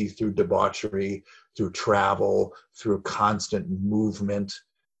ecstasy through debauchery, through travel, through constant movement.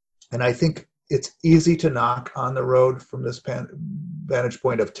 And I think it's easy to knock On the Road from this vantage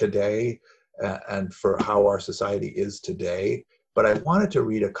point of today, and for how our society is today. But I wanted to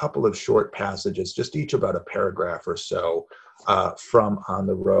read a couple of short passages, just each about a paragraph or so, from On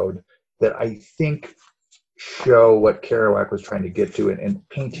the Road, that I think show what Kerouac was trying to get to, and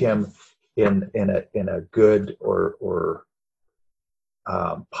paint him in a good or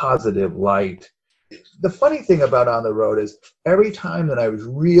positive light. The funny thing about On the Road is, every time that I was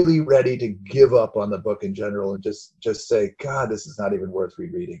really ready to give up on the book in general and just say, God, this is not even worth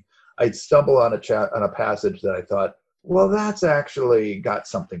rereading, I'd stumble on a passage that I thought, well, that's actually got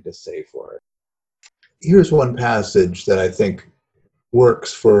something to say for it. Here's one passage that I think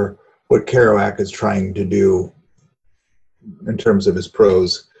works for what Kerouac is trying to do in terms of his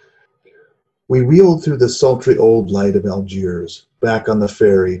prose. We wheeled through the sultry old light of Algiers, back on the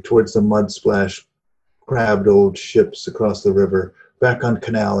ferry, towards the mud-splashed, crabbed old ships across the river, back on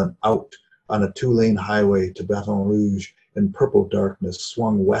canal and out on a two-lane highway to Baton Rouge. In purple darkness,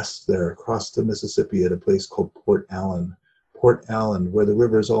 swung west there across the Mississippi at a place called Port Allen. Port Allen, where the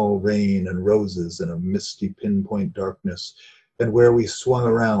river's all rain and roses in a misty pinpoint darkness, and where we swung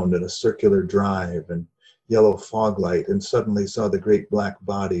around at a circular drive and yellow fog light, and suddenly saw the great black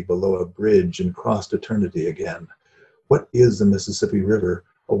body below a bridge and crossed eternity again. What is the Mississippi River?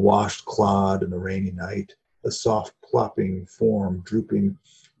 A washed clod in a rainy night, a soft plopping form drooping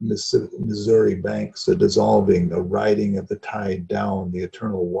Missouri banks, a dissolving, a riding of the tide down the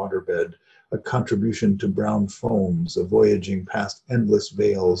eternal waterbed, a contribution to brown foams, a voyaging past endless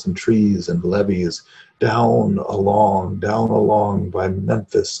vales and trees and levees, down along by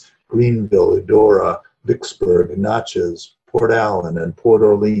Memphis, Greenville, Eudora, Vicksburg, Natchez, Port Allen, and Port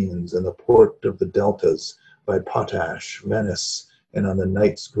Orleans, and the port of the deltas, by Potash, Venice, and on the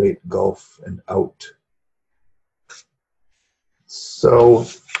night's great Gulf and out. So,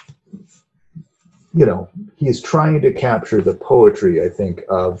 you know, he's trying to capture the poetry, I think,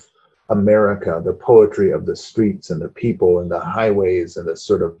 of America, the poetry of the streets and the people and the highways and the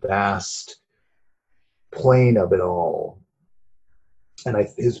sort of vast plain of it all. And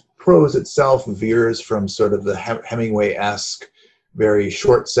his prose itself veers from sort of the Hemingway-esque, very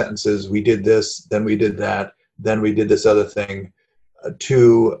short sentences, we did this, then we did that, then we did this other thing,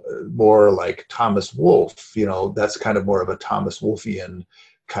 to more like Thomas Wolfe. You know, that's kind of more of a Thomas Wolfian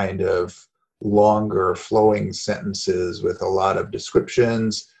kind of longer flowing sentences with a lot of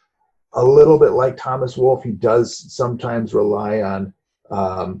descriptions. A little bit like Thomas Wolfe, he does sometimes rely on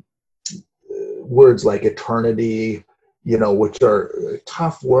words like eternity, you know, which are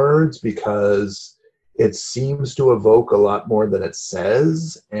tough words because it seems to evoke a lot more than it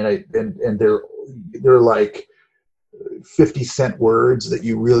says, and they're like 50-cent words that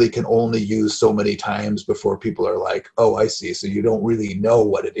you really can only use so many times before people are like, oh, I see. So you don't really know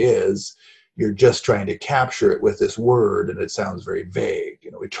what it is. You're just trying to capture it with this word, and it sounds very vague,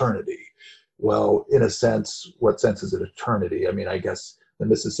 you know, eternity. Well, in a sense, what sense is it eternity? I mean, I guess the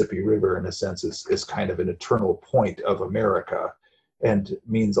Mississippi River, in a sense, is kind of an eternal point of America, and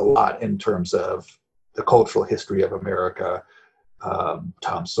means a lot in terms of the cultural history of America,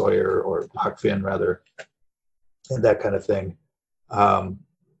 Tom Sawyer, or Huck Finn, rather, and that kind of thing.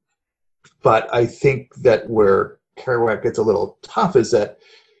 But I think that where Kerouac gets a little tough is that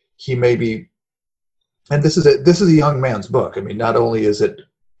he may be, and this is a young man's book. I mean, not only is it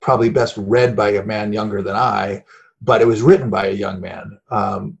probably best read by a man younger than I, but it was written by a young man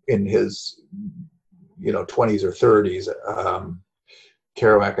in his, 20s or 30s.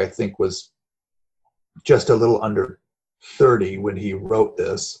 Kerouac, I think, was just a little under 30 when he wrote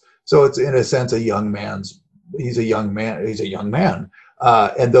this. So it's, in a sense, a young man's he's a young man. He's a young man,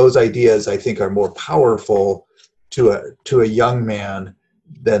 and those ideas I think are more powerful to a young man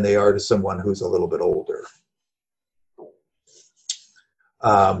than they are to someone who's a little bit older.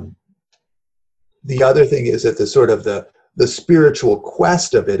 The other thing is that the sort of the spiritual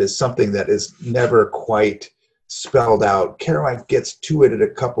quest of it is something that is never quite spelled out. Kerouac gets to it at a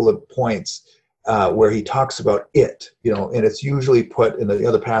couple of points where he talks about it, and it's usually put in the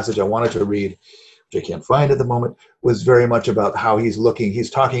other passage I wanted to read, which I can't find at the moment, was very much about how he's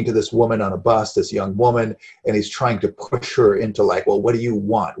talking to this woman on a bus, this young woman, and he's trying to push her into like, well, what do you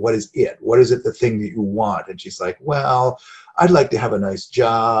want? What is it? What is it, the thing that you want? And she's like, well, I'd like to have a nice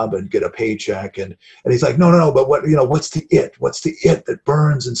job and get a paycheck. And he's like, no, but what's the it? What's the it that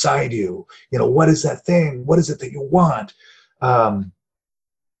burns inside you? What is that thing? What is it that you want?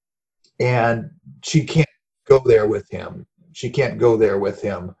 And she can't go there with him.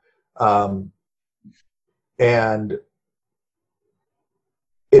 And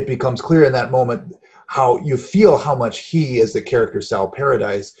it becomes clear in that moment how you feel how much he, as the character Sal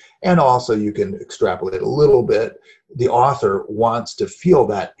Paradise, and also you can extrapolate a little bit, the author wants to feel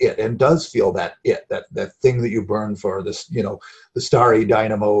that it, and does feel that it, that thing that you burn for, this, the starry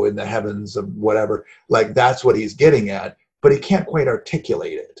dynamo in the heavens of whatever, like that's what he's getting at, but he can't quite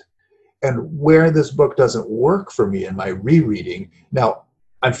articulate it. And where this book doesn't work for me in my rereading, now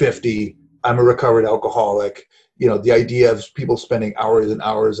I'm 50, I'm a recovered alcoholic, the idea of people spending hours and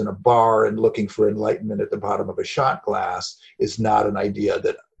hours in a bar and looking for enlightenment at the bottom of a shot glass is not an idea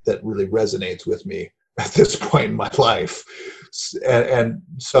that really resonates with me at this point in my life. And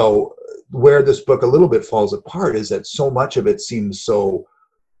so where this book a little bit falls apart is that so much of it seems so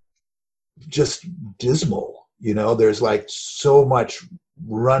just dismal. There's like so much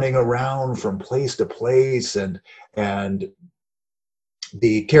running around from place to place, and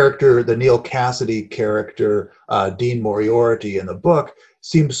the character, the Neal Cassady character, Dean Moriarty in the book,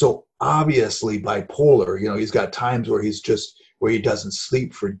 seems so obviously bipolar. He's got times where he doesn't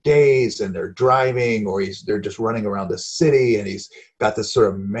sleep for days, and they're driving, or they're just running around the city, and he's got this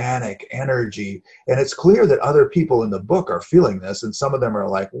sort of manic energy. And it's clear that other people in the book are feeling this, and some of them are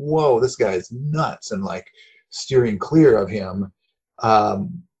like, whoa, this guy's nuts, and like steering clear of him.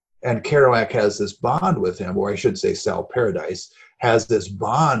 And Kerouac has this bond with him, or I should say Sal Paradise has this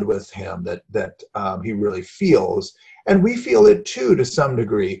bond with him that he really feels. And we feel it too, to some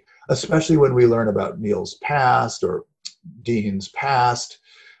degree, especially when we learn about Neal's past or Dean's past.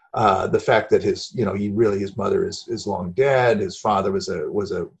 The fact that his mother is long dead. His father was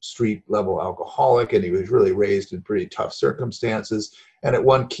a street level alcoholic, and he was really raised in pretty tough circumstances. And at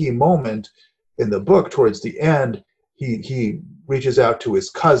one key moment in the book, towards the end, he reaches out to his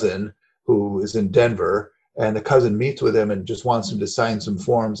cousin who is in Denver, and the cousin meets with him and just wants him to sign some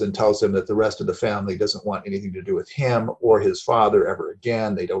forms and tells him that the rest of the family doesn't want anything to do with him or his father ever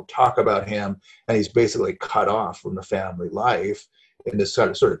again. They don't talk about him, and he's basically cut off from the family life in this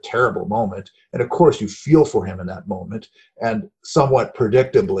sort of terrible moment. And of course you feel for him in that moment, and somewhat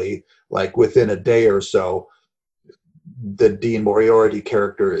predictably, like within a day or so, the Dean Moriarty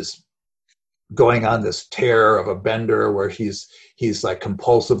character is going on this tear of a bender where he's like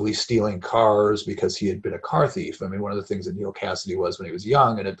compulsively stealing cars because he had been a car thief. I mean, one of the things that Neal Cassady was when he was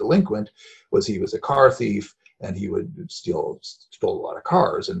young and a delinquent was he was a car thief, and he would stole a lot of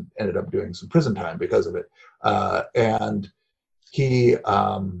cars and ended up doing some prison time because of it. And he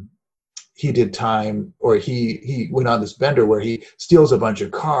did time, or he went on this bender where he steals a bunch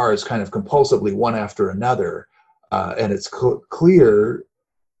of cars kind of compulsively one after another. And it's clear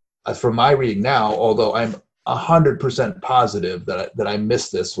from my reading now, although I'm 100% positive that I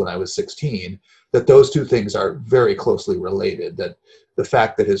missed this when I was 16, that those two things are very closely related. That the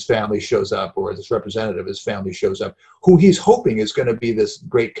fact that his family shows up, or this representative of his family shows up, who he's hoping is going to be this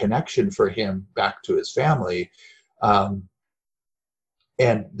great connection for him back to his family.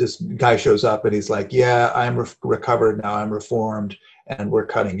 And this guy shows up and he's like, yeah, I'm recovered now, I'm reformed, and we're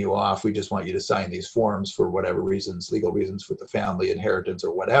cutting you off. We just want you to sign these forms for whatever reasons, legal reasons for the family, inheritance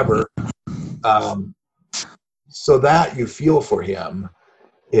or whatever. So that you feel for him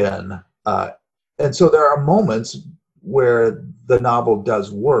in. And so there are moments where the novel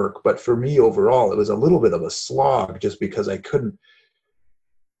does work, but for me overall, it was a little bit of a slog just because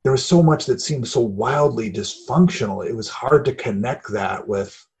there was so much that seemed so wildly dysfunctional. It was hard to connect that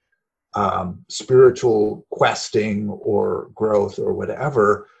with spiritual questing or growth or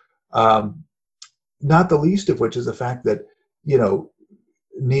whatever. Not the least of which is the fact that,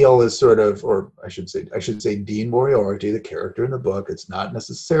 Neal is sort of, or I should say Dean Moriarty, the character in the book. It's not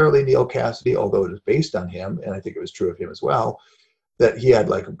necessarily Neal Cassady, although it is based on him, and I think it was true of him as well. that he had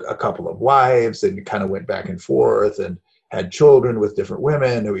like a couple of wives and kind of went back and forth and had children with different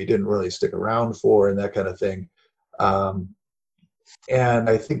women who he didn't really stick around for and that kind of thing. And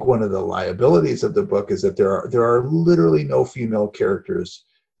I think one of the liabilities of the book is that there are literally no female characters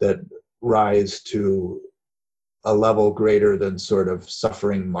that rise to a level greater than sort of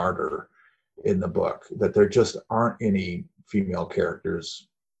suffering martyr in the book, that there just aren't any female characters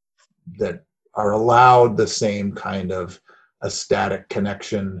that are allowed the same kind of ecstatic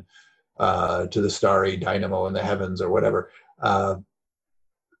connection to the starry dynamo in the heavens or whatever.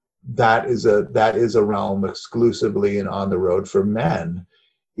 That is a realm exclusively and on the road for men.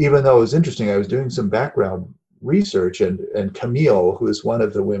 Even though it was interesting, I was doing some background research, and Camille, who is one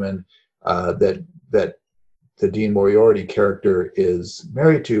of the women that the Dean Moriarty character is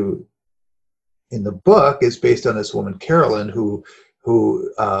married to in the book, is based on this woman Carolyn, who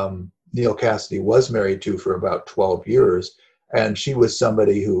Neal Cassady was married to for about 12 years. And she was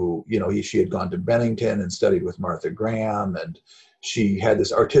somebody who, she had gone to Bennington and studied with Martha Graham, and she had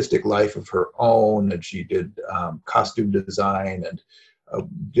this artistic life of her own, and she did costume design and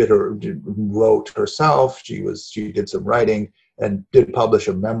wrote herself. She did some writing and did publish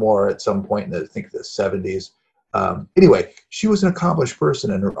a memoir at some point in I think the 70s. Anyway, she was an accomplished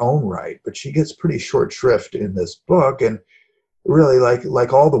person in her own right, but she gets pretty short shrift in this book. And really,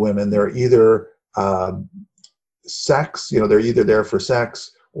 like all the women, they're either sex, they're either there for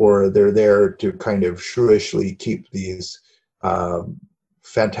sex, or they're there to kind of shrewishly keep these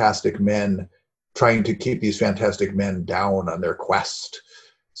fantastic men, trying to keep these fantastic men down on their quest.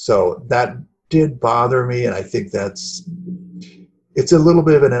 So that did bother me, and I think it's a little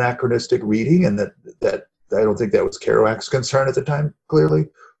bit of an anachronistic reading, and that I don't think that was Kerouac's concern at the time, clearly,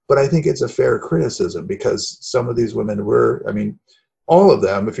 but I think it's a fair criticism, because some of these women were, all of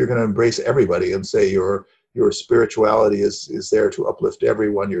them, if you're going to embrace everybody and say your spirituality is there to uplift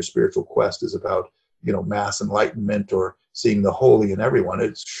everyone, your spiritual quest is about, mass enlightenment or seeing the holy in everyone,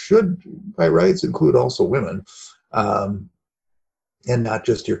 it should, by rights, include also women, and not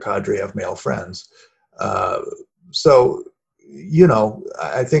just your cadre of male friends. So,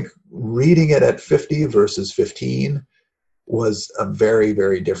 I think reading it at 50 versus 15 was a very,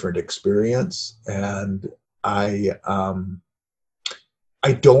 very different experience. And I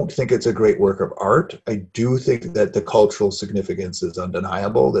don't think it's a great work of art. I do think that the cultural significance is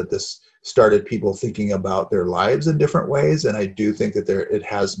undeniable, that this started people thinking about their lives in different ways. And I do think that it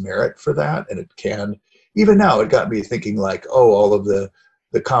has merit for that. And it can, even now, it got me thinking like, all of the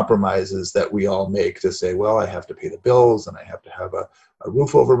compromises that we all make to say, well, I have to pay the bills and I have to have a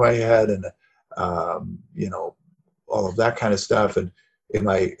roof over my head and, all of that kind of stuff. And am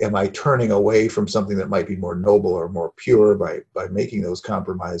I turning away from something that might be more noble or more pure by making those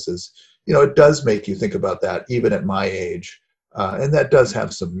compromises? It does make you think about that even at my age. And that does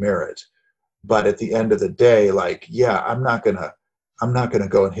have some merit. But at the end of the day, I'm not going to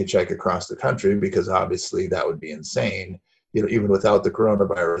go and hitchhike across the country, because obviously that would be insane. Even without the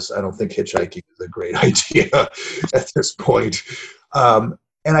coronavirus, I don't think hitchhiking is a great idea at this point.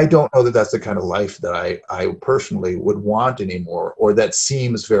 And I don't know that that's the kind of life that I personally would want anymore, or that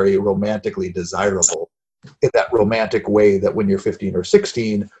seems very romantically desirable in that romantic way that when you're 15 or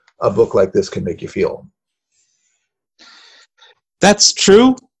 16, a book like this can make you feel. That's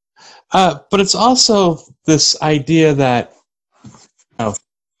true. But it's also this idea that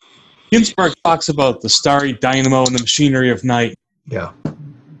Ginsberg talks about the starry dynamo and the machinery of night. Yeah.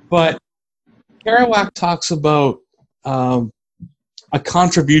 But Kerouac talks about a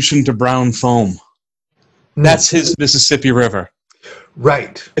contribution to brown foam. That's his Mississippi River.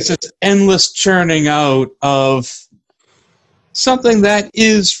 Right. It's this endless churning out of something that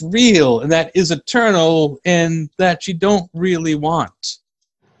is real and that is eternal and that you don't really want.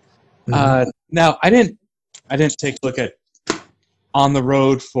 Now, I didn't take a look at On the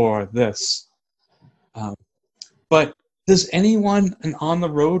Road for this, but does anyone on the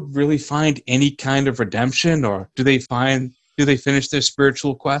road really find any kind of redemption, or do they finish their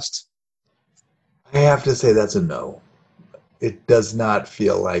spiritual quest? I have to say that's a no. It does not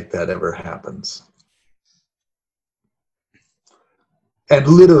feel like that ever happens. And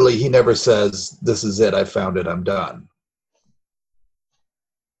literally, he never says, "This is it, I found it, I'm done."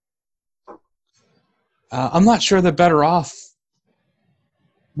 I'm not sure they're better off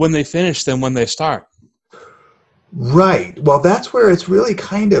when they finish than when they start. Right. Well, that's where it's really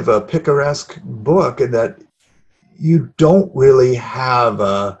kind of a picaresque book, in that you don't really have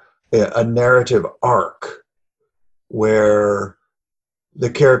a narrative arc where the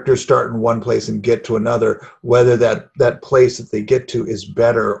characters start in one place and get to another, whether that place that they get to is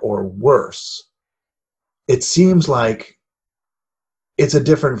better or worse. It seems like it's a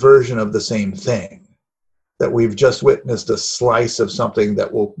different version of the same thing, that we've just witnessed a slice of something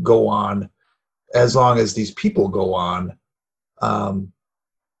that will go on as long as these people go on,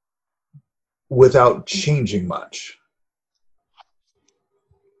 without changing much.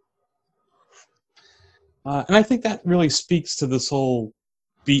 And I think that really speaks to this whole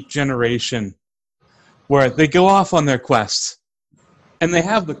Beat generation, where they go off on their quest, and they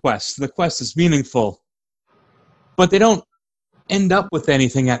have the quest. The quest is meaningful, but they don't end up with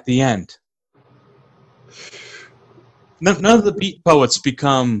anything at the end. None of the Beat poets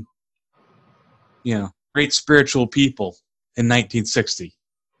become, great spiritual people in 1960.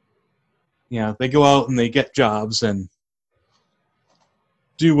 They go out and they get jobs and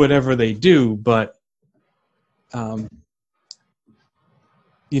do whatever they do, but the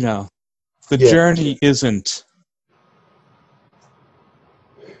journey isn't.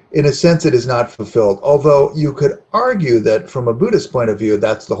 In a sense, it is not fulfilled. Although you could argue that from a Buddhist point of view,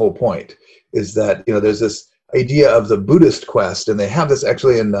 that's the whole point, is that, there's this idea of the Buddhist quest, and they have this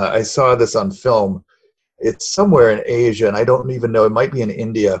actually I saw this on film. It's somewhere in Asia, and I don't even know, it might be in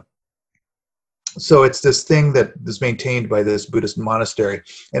India. So it's this thing that is maintained by this Buddhist monastery,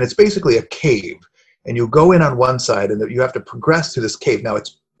 and it's basically a cave. And you go in on one side, and you have to progress through this cave. Now,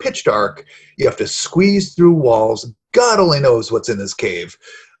 it's pitch dark. You have to squeeze through walls. God only knows what's in this cave.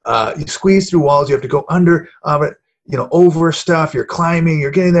 You squeeze through walls. You have to go under, over stuff. You're climbing.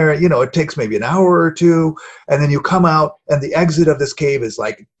 You're getting there. It takes maybe an hour or two. And then you come out, and the exit of this cave is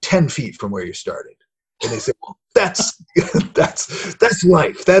like 10 feet from where you started. And they say, well, that's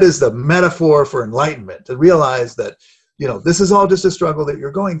life. That is the metaphor for enlightenment, to realize that, this is all just a struggle that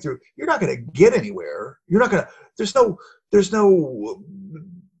you're going through. You're not going to get anywhere. You're not going to, there's no,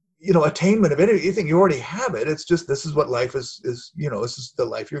 attainment of anything. You already have it. It's just, this is what life is, this is the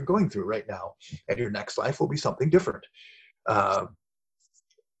life you're going through right now. And your next life will be something different. I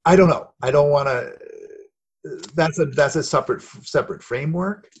don't know. I don't want to, that's a separate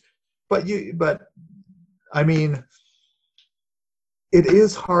framework, but I mean, it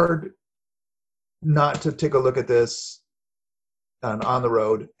is hard not to take a look at this on the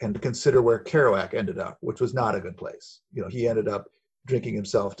road and consider where Kerouac ended up, which was not a good place. He ended up drinking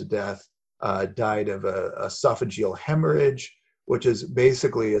himself to death, died of a esophageal hemorrhage, which is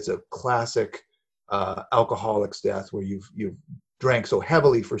basically, it's a classic alcoholic's death, where you've drank so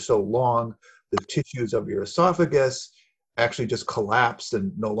heavily for so long, the tissues of your esophagus actually just collapsed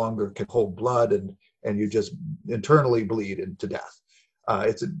and no longer can hold blood, and you just internally bleed into death.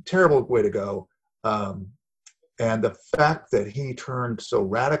 It's a terrible way to go. And the fact that he turned so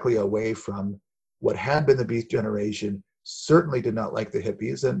radically away from what had been the Beat generation, certainly did not like the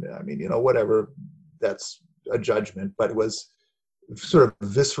hippies. And I mean, whatever, that's a judgment, but it was sort of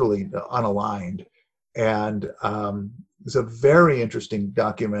viscerally unaligned. And there's a very interesting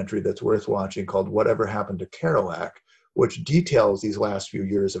documentary that's worth watching called Whatever Happened to Kerouac, which details these last few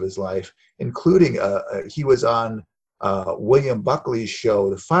years of his life, including he was on William Buckley's show,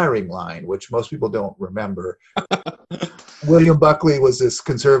 The Firing Line, which most people don't remember. William Buckley was this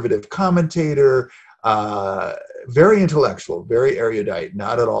conservative commentator, very intellectual, very erudite,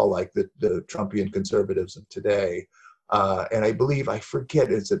 not at all like the Trumpian conservatives of today. And I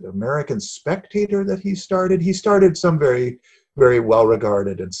forget, is it American Spectator that he started? He started some very, very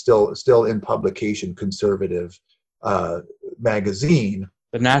well-regarded and still in publication conservative magazine.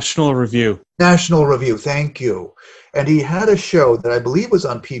 The National Review. National Review, thank you. And he had a show that I believe was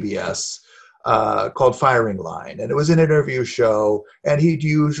on PBS called Firing Line. And it was an interview show, and it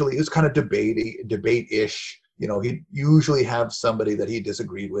was kind of debate-ish. He'd usually have somebody that he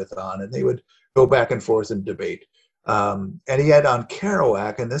disagreed with on, and they would go back and forth and debate. And he had on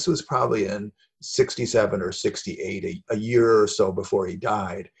Kerouac, and this was probably in 67 or 68, a year or so before he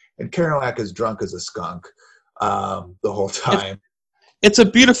died. And Kerouac is drunk as a skunk the whole time. It's a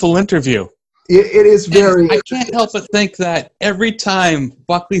beautiful interview. It is very. I can't help but think that every time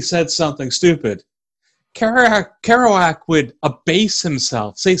Buckley said something stupid, Kerouac would abase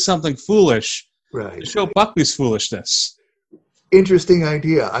himself, say something foolish, right, to show Buckley's foolishness. Interesting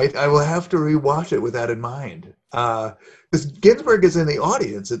idea. I will have to rewatch it with that in mind. Because Ginsberg is in the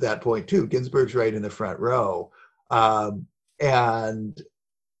audience at that point too. Ginsberg's right in the front row, and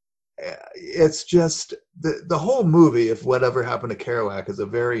it's just the whole movie, if Whatever Happened to Kerouac, is a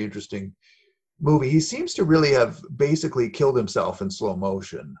very interesting movie. He seems to really have basically killed himself in slow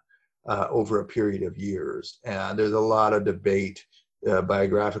motion over a period of years. And there's a lot of debate,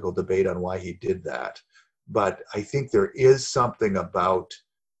 biographical debate, on why he did that. But I think there is something about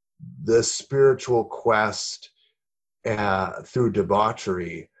the spiritual quest through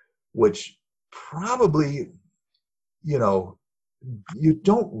debauchery, which probably, you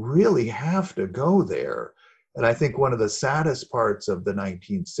don't really have to go there. And I think one of the saddest parts of the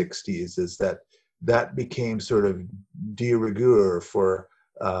 1960s is that that became sort of de rigueur for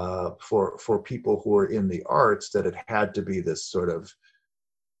people who were in the arts, that it had to be this sort of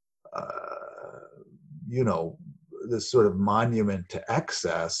you know, this sort of monument to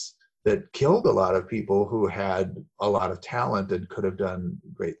excess that killed a lot of people who had a lot of talent and could have done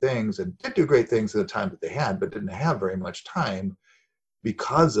great things and did do great things at the time that they had, but didn't have very much time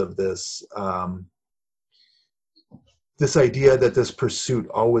because of this this idea that this pursuit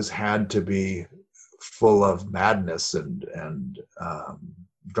always had to be full of madness and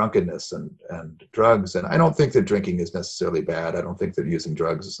drunkenness and drugs. And I don't think that drinking is necessarily bad. I don't think that using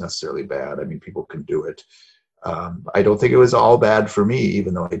drugs is necessarily bad. I mean, people can do it. I don't think it was all bad for me,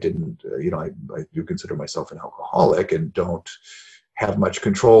 even though I didn't, I do consider myself an alcoholic and don't have much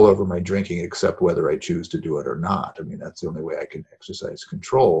control over my drinking except whether I choose to do it or not. I mean, that's the only way I can exercise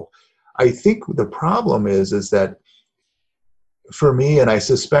control. I think the problem is that for me, and I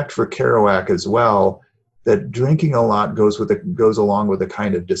suspect for Kerouac as well, that drinking a lot goes along with a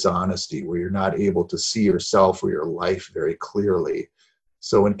kind of dishonesty where you're not able to see yourself or your life very clearly.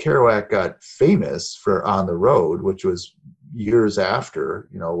 So when Kerouac got famous for On the Road, which was years after,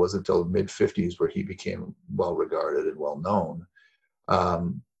 it wasn't until the mid-50s where he became well regarded and well known.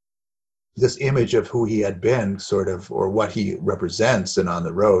 This image of who he had been sort of, or what he represents in On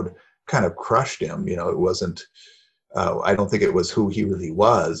the Road, kind of crushed him. It wasn't, I don't think it was who he really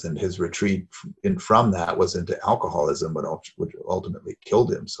was, and his retreat from that was into alcoholism, which ultimately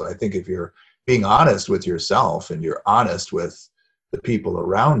killed him. So I think if you're being honest with yourself and you're honest with the people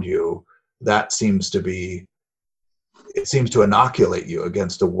around you, that seems to inoculate you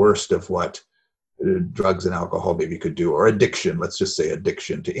against the worst of what drugs and alcohol maybe could do, or addiction, let's just say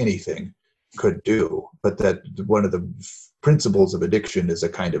addiction to anything could do. But that one of the principles of addiction is a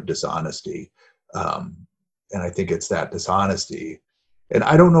kind of dishonesty. And I think it's that dishonesty. And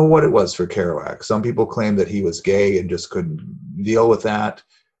I don't know what it was for Kerouac. Some people claim that he was gay and just couldn't deal with that.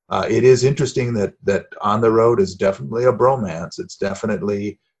 It is interesting that On the Road is definitely a bromance. It's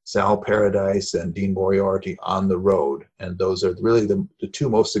definitely Sal Paradise and Dean Moriarty on the road. And those are really the two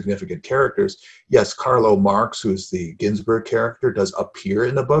most significant characters. Yes, Carlo Marx, who's the Ginsberg character, does appear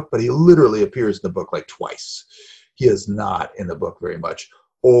in the book, but he literally appears in the book like twice. He is not in the book very much.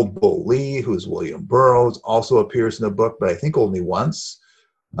 Old Bull Lee, who's William Burroughs, also appears in the book, but I think only once.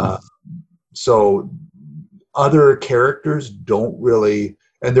 So other characters don't really,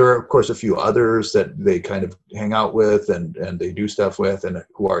 and there are of course a few others that they kind of hang out with and they do stuff with and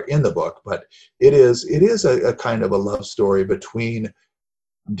who are in the book, but it is a kind of a love story between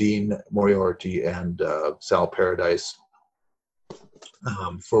Dean Moriarty and Sal Paradise,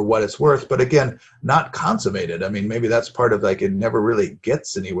 for what it's worth, but again, not consummated. I mean, maybe that's part of it never really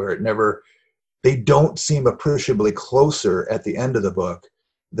gets anywhere. They don't seem appreciably closer at the end of the book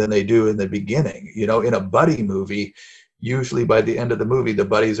than they do in the beginning. In a buddy movie, usually by the end of the movie, the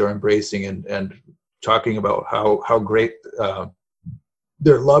buddies are embracing and talking about how great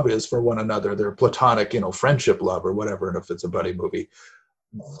their love is for one another, their platonic, friendship love or whatever. And if it's a buddy movie,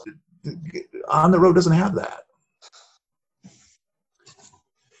 On the Road doesn't have that.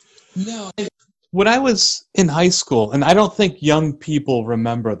 No. When I was in high school, and I don't think young people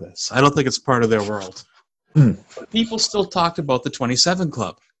remember this, I don't think it's part of their world, but people still talked about the 27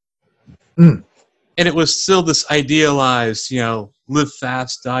 Club. And it was still this idealized, live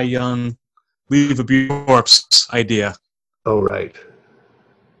fast, die young, leave a beautiful corpse idea. Oh, right.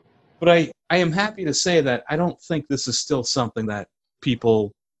 But I am happy to say that I don't think this is still something that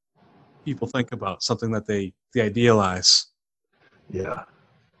people think about, something that they idealize. Yeah.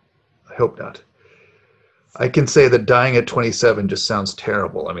 I hope not. I can say that dying at 27 just sounds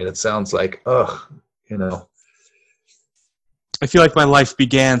terrible. I mean, it sounds like, I feel like my life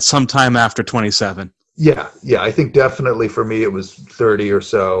began sometime after 27. Yeah. I think definitely for me it was 30 or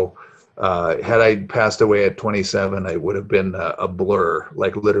so. Had I passed away at 27, I would have been a blur,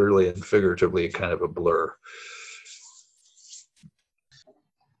 like literally and figuratively kind of a blur.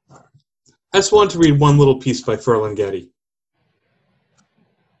 I just wanted to read one little piece by Ferlinghetti.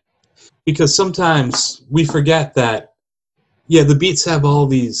 Because sometimes we forget that, the Beats have all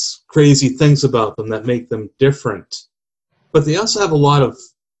these crazy things about them that make them different. But they also have a lot of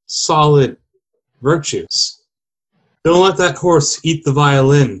solid virtues. Don't let that horse eat the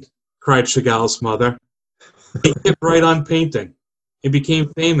violin, cried Chagall's mother. He kept right on painting and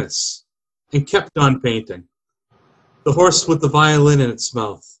became famous and kept on painting. The horse with the violin in its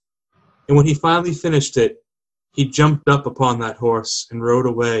mouth. And when he finally finished it, he jumped up upon that horse and rode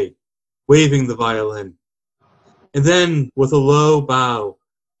away, waving the violin. and then, with a low bow,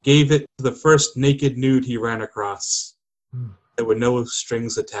 gave it to the first naked nude he ran across. There were no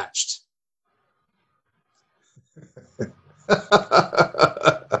strings attached.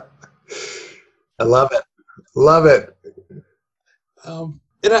 I love it. Love it.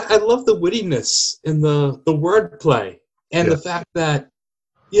 And I love the wittiness and the wordplay and the fact that,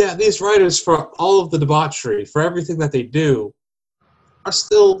 yeah, these writers, for all of the debauchery, for everything that they do, are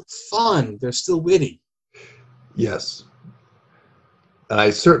still fun. They're still witty. Yes. And I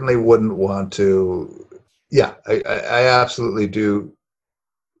certainly wouldn't want to. Yeah, I absolutely do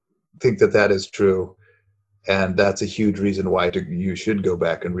think that that is true. And that's a huge reason why you should go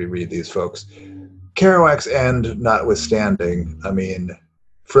back and reread these folks. Kerouac's end notwithstanding, I mean,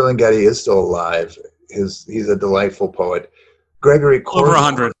 Ferlinghetti is still alive. He's a delightful poet. Gregory Corso. Over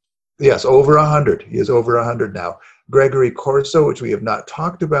 100. Yes, over 100. He is over 100 now. Gregory Corso, which we have not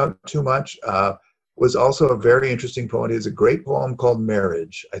talked about too much, was also a very interesting poem. He has a great poem called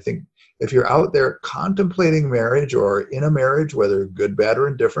Marriage. I think if you're out there contemplating marriage or in a marriage, whether good, bad, or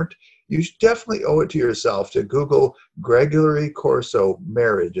indifferent, you definitely owe it to yourself to Google Gregory Corso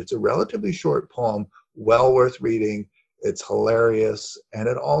Marriage. It's a relatively short poem, well worth reading. It's hilarious, and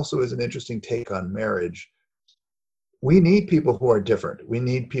it also is an interesting take on marriage. We need people who are different. We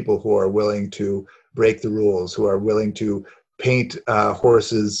need people who are willing to break the rules, who are willing to paint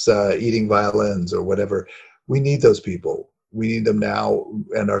horses eating violins or whatever. We need those people. We need them now,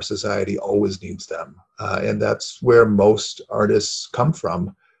 and our society always needs them. And that's where most artists come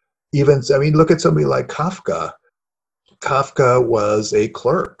from. Look at somebody like Kafka. Kafka was a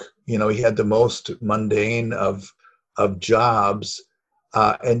clerk. He had the most mundane of jobs,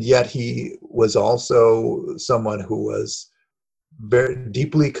 and yet he was also someone who was very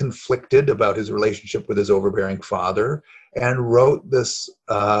deeply conflicted about his relationship with his overbearing father, and wrote this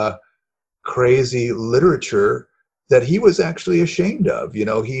crazy literature that he was actually ashamed of. He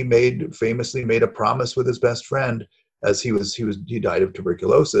famously made a promise with his best friend as he died of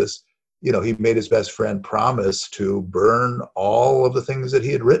tuberculosis. He made his best friend promise to burn all of the things that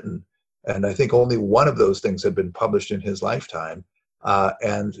he had written. And I think only one of those things had been published in his lifetime.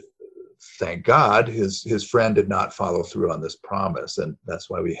 And thank God his friend did not follow through on this promise. And that's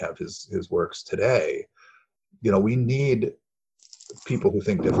why we have his works today. We need people who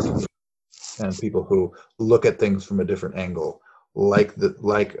think differently and people who look at things from a different angle, like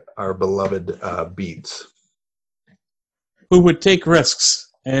our beloved Beats. Who would take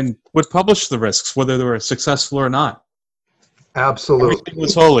risks and would publish the risks, whether they were successful or not. Absolutely. Everything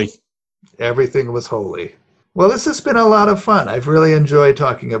was holy. Everything was holy. Well, this has been a lot of fun. I've really enjoyed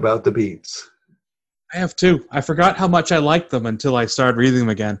talking about the Beats. I have too. I forgot how much I liked them until I started reading them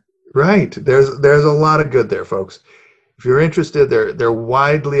again. Right. There's a lot of good there, folks. If you're interested, they're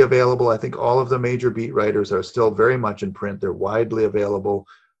widely available. I think all of the major beat writers are still very much in print. They're widely available.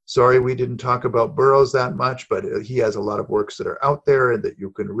 Sorry we didn't talk about Burroughs that much, but he has a lot of works that are out there and that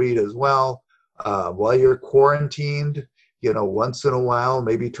you can read as well. While you're quarantined, once in a while,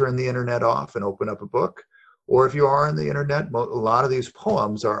 maybe turn the internet off and open up a book. Or if you are on the internet, a lot of these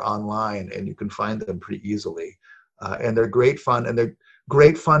poems are online and you can find them pretty easily. And they're great fun, and they're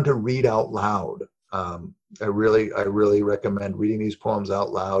great fun to read out loud. I really recommend reading these poems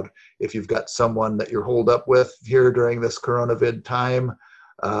out loud. If you've got someone that you're holed up with here during this coronavid time,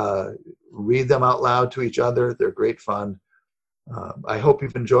 read them out loud to each other. They're great fun. I hope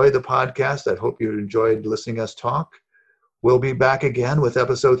you've enjoyed the podcast. I hope you enjoyed listening to us talk. We'll be back again with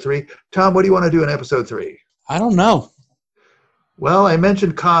episode 3. Tom, what do you want to do in episode 3? I don't know. Well, I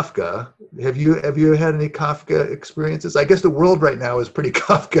mentioned Kafka. Have you had any Kafka experiences? I guess the world right now is pretty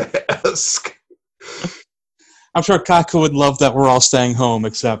Kafkaesque. I'm sure Kafka would love that we're all staying home,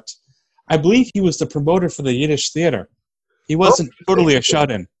 except I believe he was the promoter for the Yiddish theater. He wasn't totally a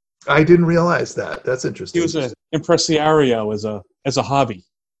shut-in. I didn't realize that. That's interesting. He was an impresario as a hobby.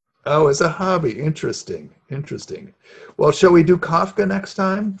 Oh, as a hobby. Interesting. Well, shall we do Kafka next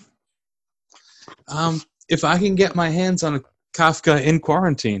time? If I can get my hands on a Kafka in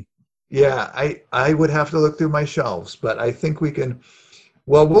quarantine. Yeah, I would have to look through my shelves, but I think we can.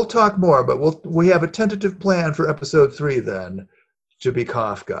 Well, we'll talk more, but we have a tentative plan for episode 3 then to be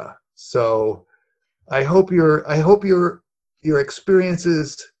Kafka. So I hope your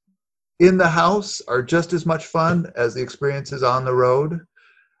experiences in the house are just as much fun as the experiences on the road.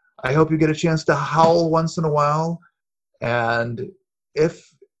 I hope you get a chance to howl once in a while. And if,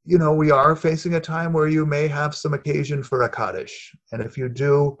 we are facing a time where you may have some occasion for a Kaddish. And if you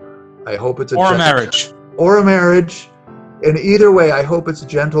do, I hope it's a marriage. Or a marriage. And either way, I hope it's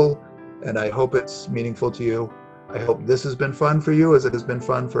gentle and I hope it's meaningful to you. I hope this has been fun for you as it has been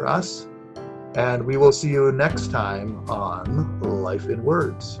fun for us. And we will see you next time on Life in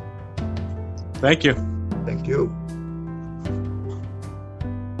Words. Thank you. Thank you.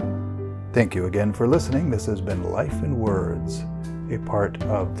 Thank you again for listening. This has been Life in Words, a part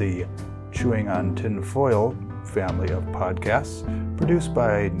of the Chewing on Tinfoil family of podcasts, produced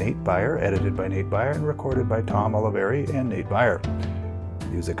by Nate Beyer, edited by Nate Beyer, and recorded by Tom Oliveri and Nate Beyer.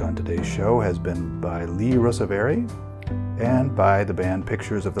 Music on today's show has been by Lee Rossaveri and by the band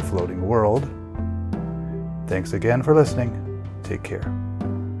Pictures of the Floating World. Thanks again for listening. Take care.